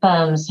these two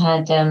firms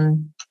had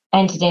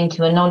entered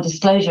into a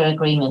non-disclosure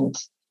agreement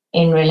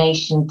in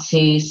relation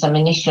to some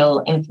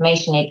initial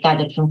information it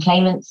gathered from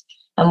claimants.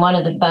 And one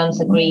of the firms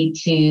agreed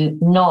to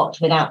not,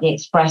 without the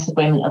express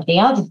agreement of the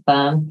other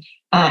firm,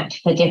 act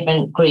for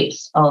different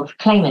groups of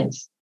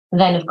claimants.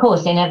 Then, of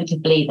course,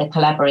 inevitably, the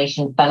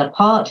collaboration fell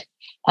apart,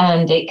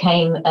 and it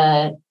came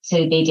to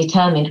be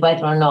determined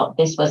whether or not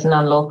this was an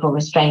unlawful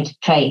restraint of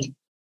trade.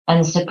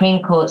 And the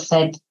Supreme Court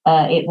said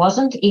it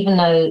wasn't, even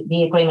though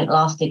the agreement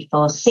lasted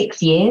for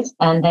 6 years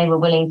and they were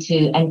willing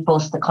to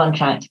enforce the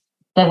contract.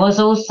 There was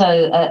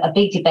also a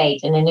big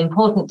debate and an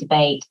important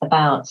debate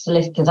about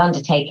solicitors'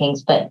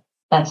 undertakings, but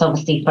that's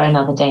obviously for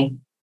another day.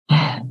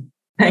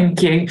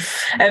 Thank you.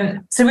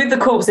 So with the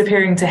courts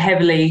appearing to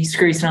heavily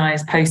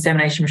scrutinise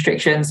post-termination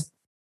restrictions,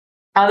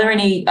 are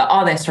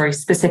there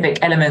specific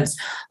elements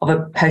of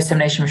a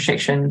post-termination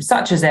restriction,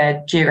 such as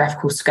their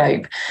geographical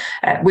scope,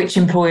 which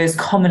employers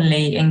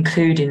commonly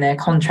include in their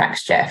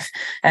contracts, Jeff?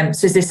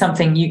 So is this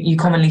something you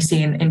commonly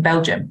see in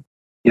Belgium?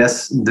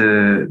 Yes,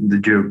 the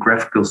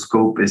geographical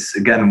scope is,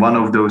 again, one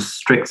of those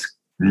strict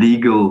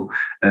legal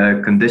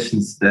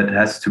conditions that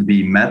has to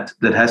be met,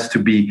 that has to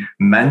be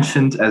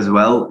mentioned as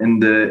well in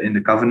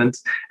the covenant,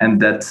 and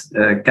that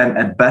can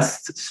at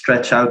best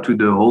stretch out to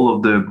the whole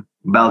of the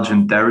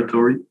Belgian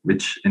territory,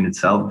 which in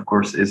itself, of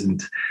course,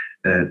 isn't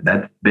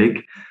that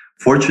big.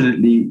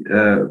 Fortunately,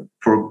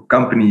 for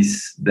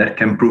companies that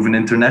can prove an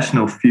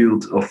international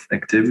field of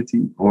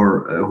activity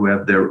or who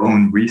have their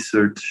own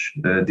research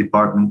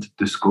department,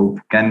 the scope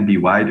can be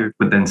wider,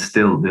 but then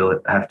still they'll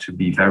have to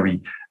be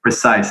very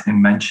precise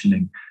in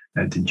mentioning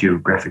the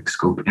geographic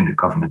scope in the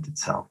covenant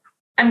itself.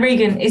 And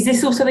Regan, is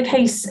this also the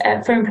case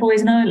for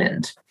employers in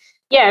Ireland?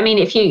 Yeah, I mean,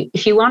 if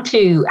you want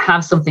to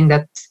have something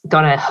that's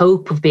got a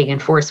hope of being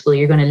enforceable,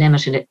 you're going to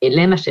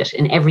limit it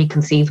in every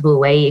conceivable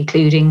way,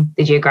 including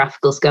the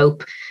geographical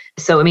scope.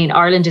 So, I mean,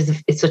 Ireland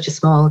is such a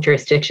small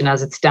jurisdiction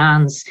as it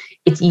stands.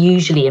 It's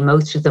usually, in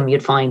most of them,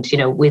 you'd find,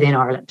 within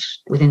Ireland,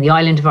 within the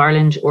island of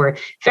Ireland, or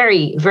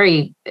very,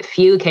 very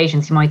few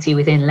occasions you might see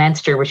within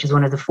Leinster, which is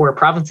one of the 4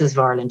 provinces of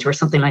Ireland, or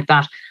something like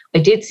that. I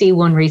did see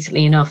one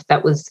recently enough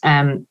that was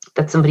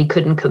that somebody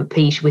couldn't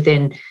compete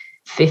within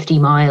 50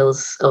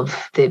 miles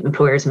of the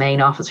employer's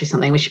main office or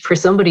something, which for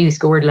somebody who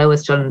scored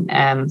lowest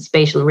on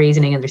spatial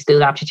reasoning and their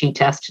skilled aptitude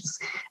test is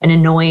an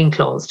annoying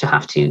clause to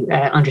have to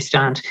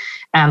understand.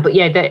 But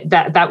yeah,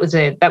 that was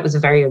a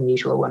very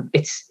unusual one.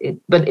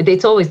 But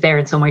it's always there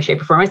in some way,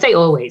 shape, or form. I say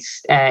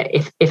always.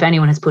 If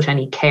anyone has put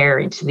any care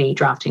into the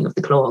drafting of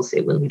the clause,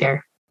 it will be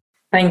there.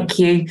 Thank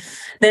you.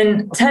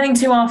 Then turning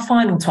to our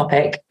final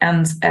topic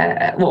and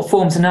what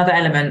forms another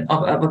element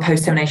of a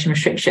post-termination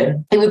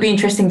restriction, it would be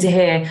interesting to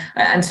hear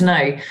and to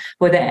know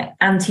whether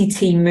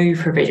anti-team move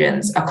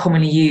provisions are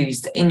commonly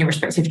used in your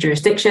respective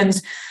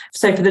jurisdictions.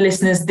 So for the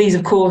listeners, these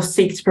of course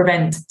seek to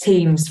prevent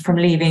teams from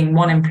leaving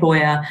one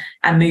employer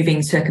and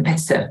moving to a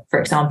competitor, for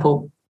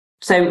example.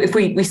 So if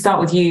we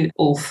start with you,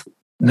 Ulf.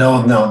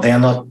 No, they are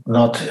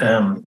not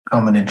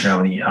common in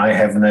Germany. I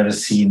have never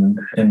seen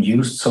them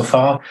used so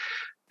far.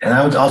 And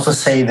I would also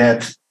say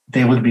that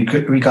they would be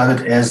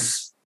regarded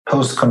as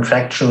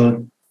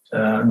post-contractual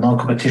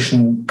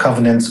non-competition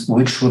covenants,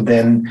 which would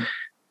then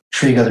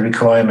trigger the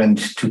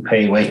requirement to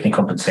pay awakening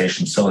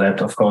compensation. So that,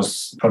 of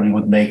course, probably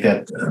would make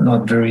that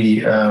not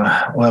very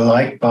well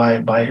liked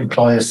by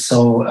employers.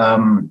 So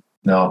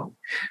no,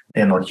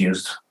 they're not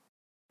used.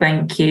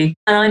 Thank you.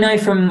 And I know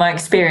from my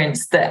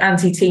experience that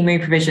anti-team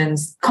move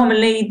provisions,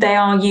 commonly they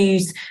are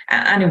used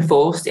and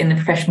enforced in the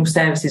professional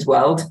services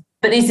world.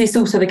 But is this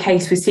also the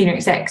case with senior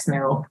execs,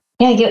 Meryl?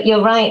 Yeah,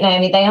 you're right,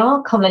 Naomi. They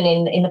are common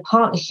in the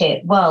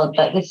partnership world,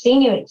 but with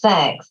senior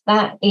execs,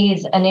 that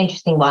is an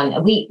interesting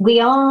one.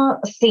 We are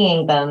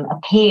seeing them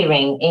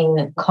appearing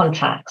in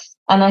contracts.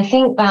 And I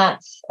think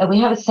that we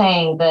have a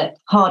saying that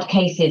hard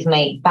cases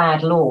make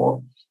bad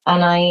law.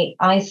 And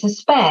I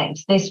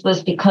suspect this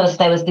was because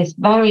there was this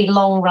very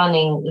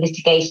long-running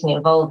litigation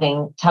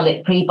involving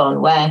Tullett Prebon,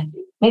 where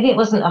maybe it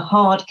wasn't a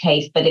hard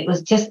case, but it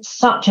was just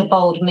such a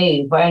bold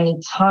move where an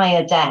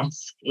entire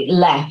desk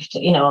left,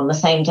 on the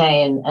same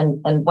day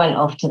and went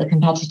off to the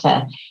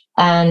competitor.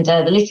 And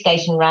the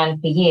litigation ran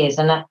for years.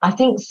 And I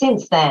think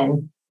since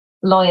then,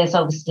 lawyers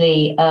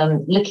obviously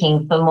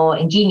looking for more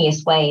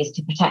ingenious ways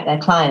to protect their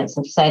clients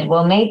have said,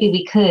 well, maybe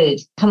we could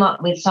come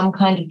up with some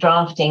kind of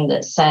drafting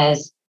that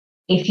says,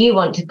 if you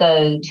want to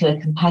go to a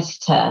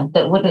competitor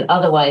that wouldn't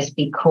otherwise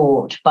be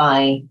caught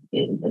by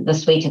the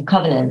suite of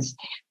covenants,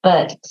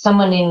 but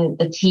someone in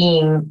the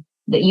team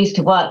that used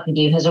to work with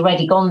you has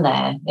already gone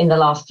there in the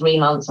last 3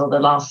 months or the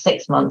last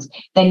 6 months,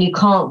 then you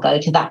can't go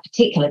to that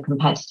particular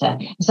competitor.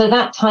 So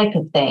that type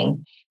of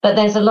thing. But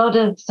there's a lot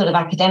of sort of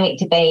academic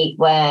debate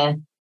where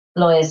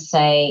lawyers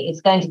say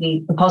it's going to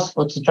be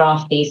impossible to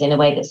draft these in a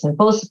way that's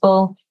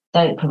enforceable,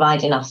 don't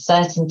provide enough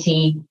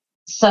certainty.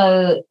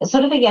 So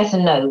sort of a yes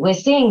and no. We're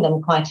seeing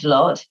them quite a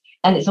lot,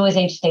 and it's always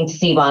interesting to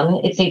see one.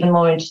 It's even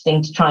more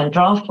interesting to try and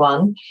draft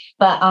one,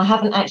 but I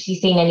haven't actually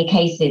seen any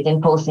cases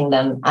enforcing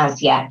them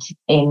as yet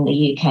in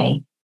the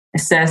UK.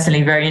 It's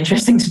certainly very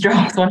interesting to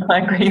draft one, I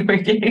agree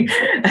with you.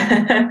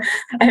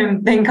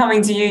 Then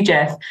coming to you,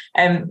 Jeff,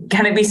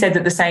 can it be said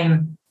that the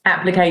same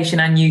application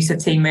and use of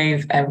team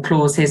move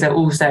clauses are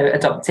also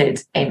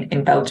adopted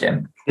in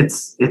Belgium?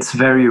 It's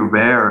very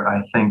rare,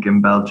 I think,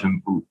 in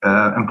Belgium.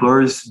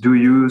 Employers do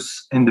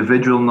use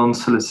individual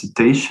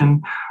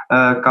non-solicitation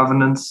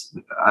covenants.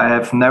 I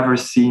have never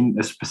seen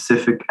a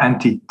specific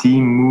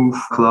anti-team move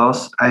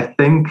clause. I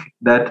think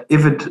that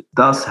if it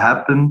does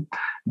happen,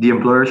 the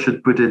employer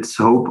should put its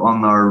hope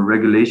on our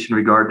regulation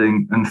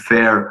regarding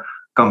unfair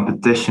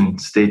competition,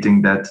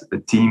 stating that a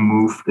team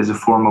move is a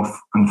form of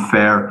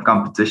unfair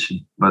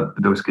competition. But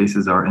those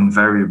cases are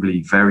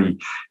invariably very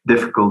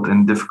difficult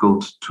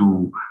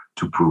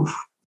to prove.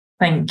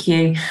 Thank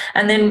you.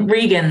 And then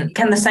Regan,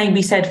 can the same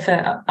be said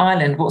for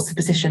Ireland? What's the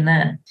position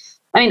there?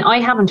 I mean, I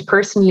haven't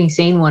personally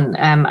seen one,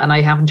 and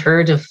I haven't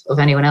heard of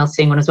anyone else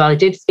seeing one as well. I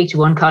did speak to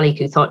one colleague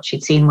who thought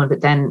she'd seen one,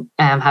 but then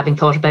having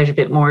thought about it a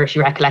bit more, she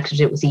recollected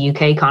it was a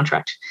UK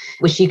contract,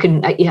 which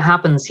it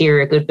happens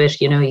here a good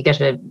bit. You get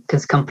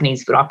because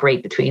companies would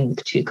operate between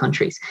the two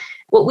countries.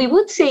 What we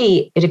would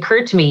see, it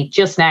occurred to me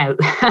just now,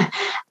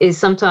 is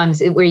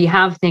sometimes where you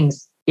have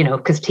things,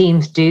 because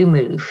teams do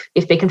move,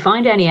 if they can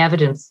find any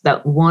evidence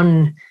that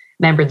one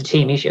member of the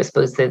team, usually I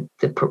suppose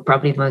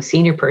probably the most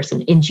senior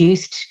person,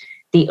 induced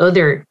the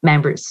other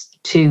members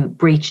to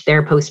breach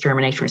their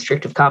post-termination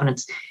restrictive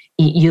covenants,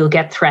 you'll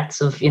get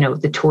threats of,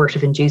 the tort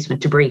of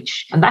inducement to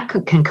breach. And that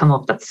can come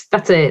up.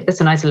 That's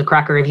a nice little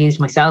cracker I've used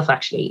myself,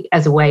 actually,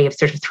 as a way of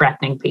sort of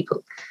threatening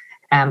people.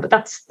 But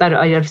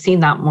I've seen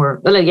that more.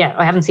 Well, yeah,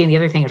 I haven't seen the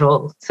other thing at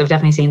all. So I've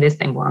definitely seen this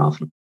thing more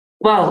often.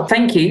 Well,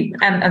 thank you.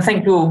 And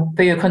thank you all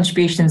for your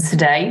contributions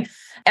today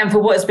and for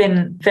what has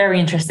been very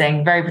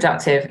interesting, very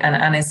productive and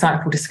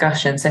insightful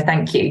discussion. So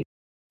thank you.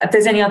 If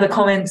there's any other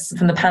comments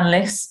from the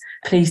panelists,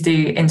 please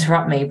do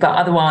interrupt me. But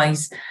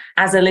otherwise,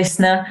 as a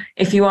listener,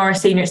 if you are a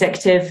senior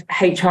executive,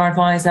 HR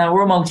advisor,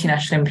 or a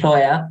multinational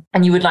employer,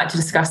 and you would like to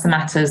discuss the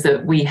matters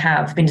that we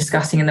have been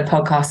discussing in the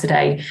podcast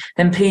today,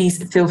 then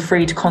please feel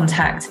free to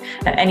contact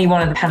any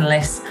one of the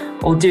panelists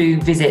or do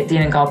visit the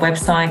InGuard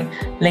website,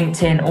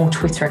 LinkedIn, or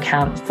Twitter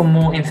account for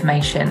more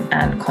information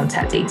and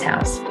contact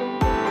details.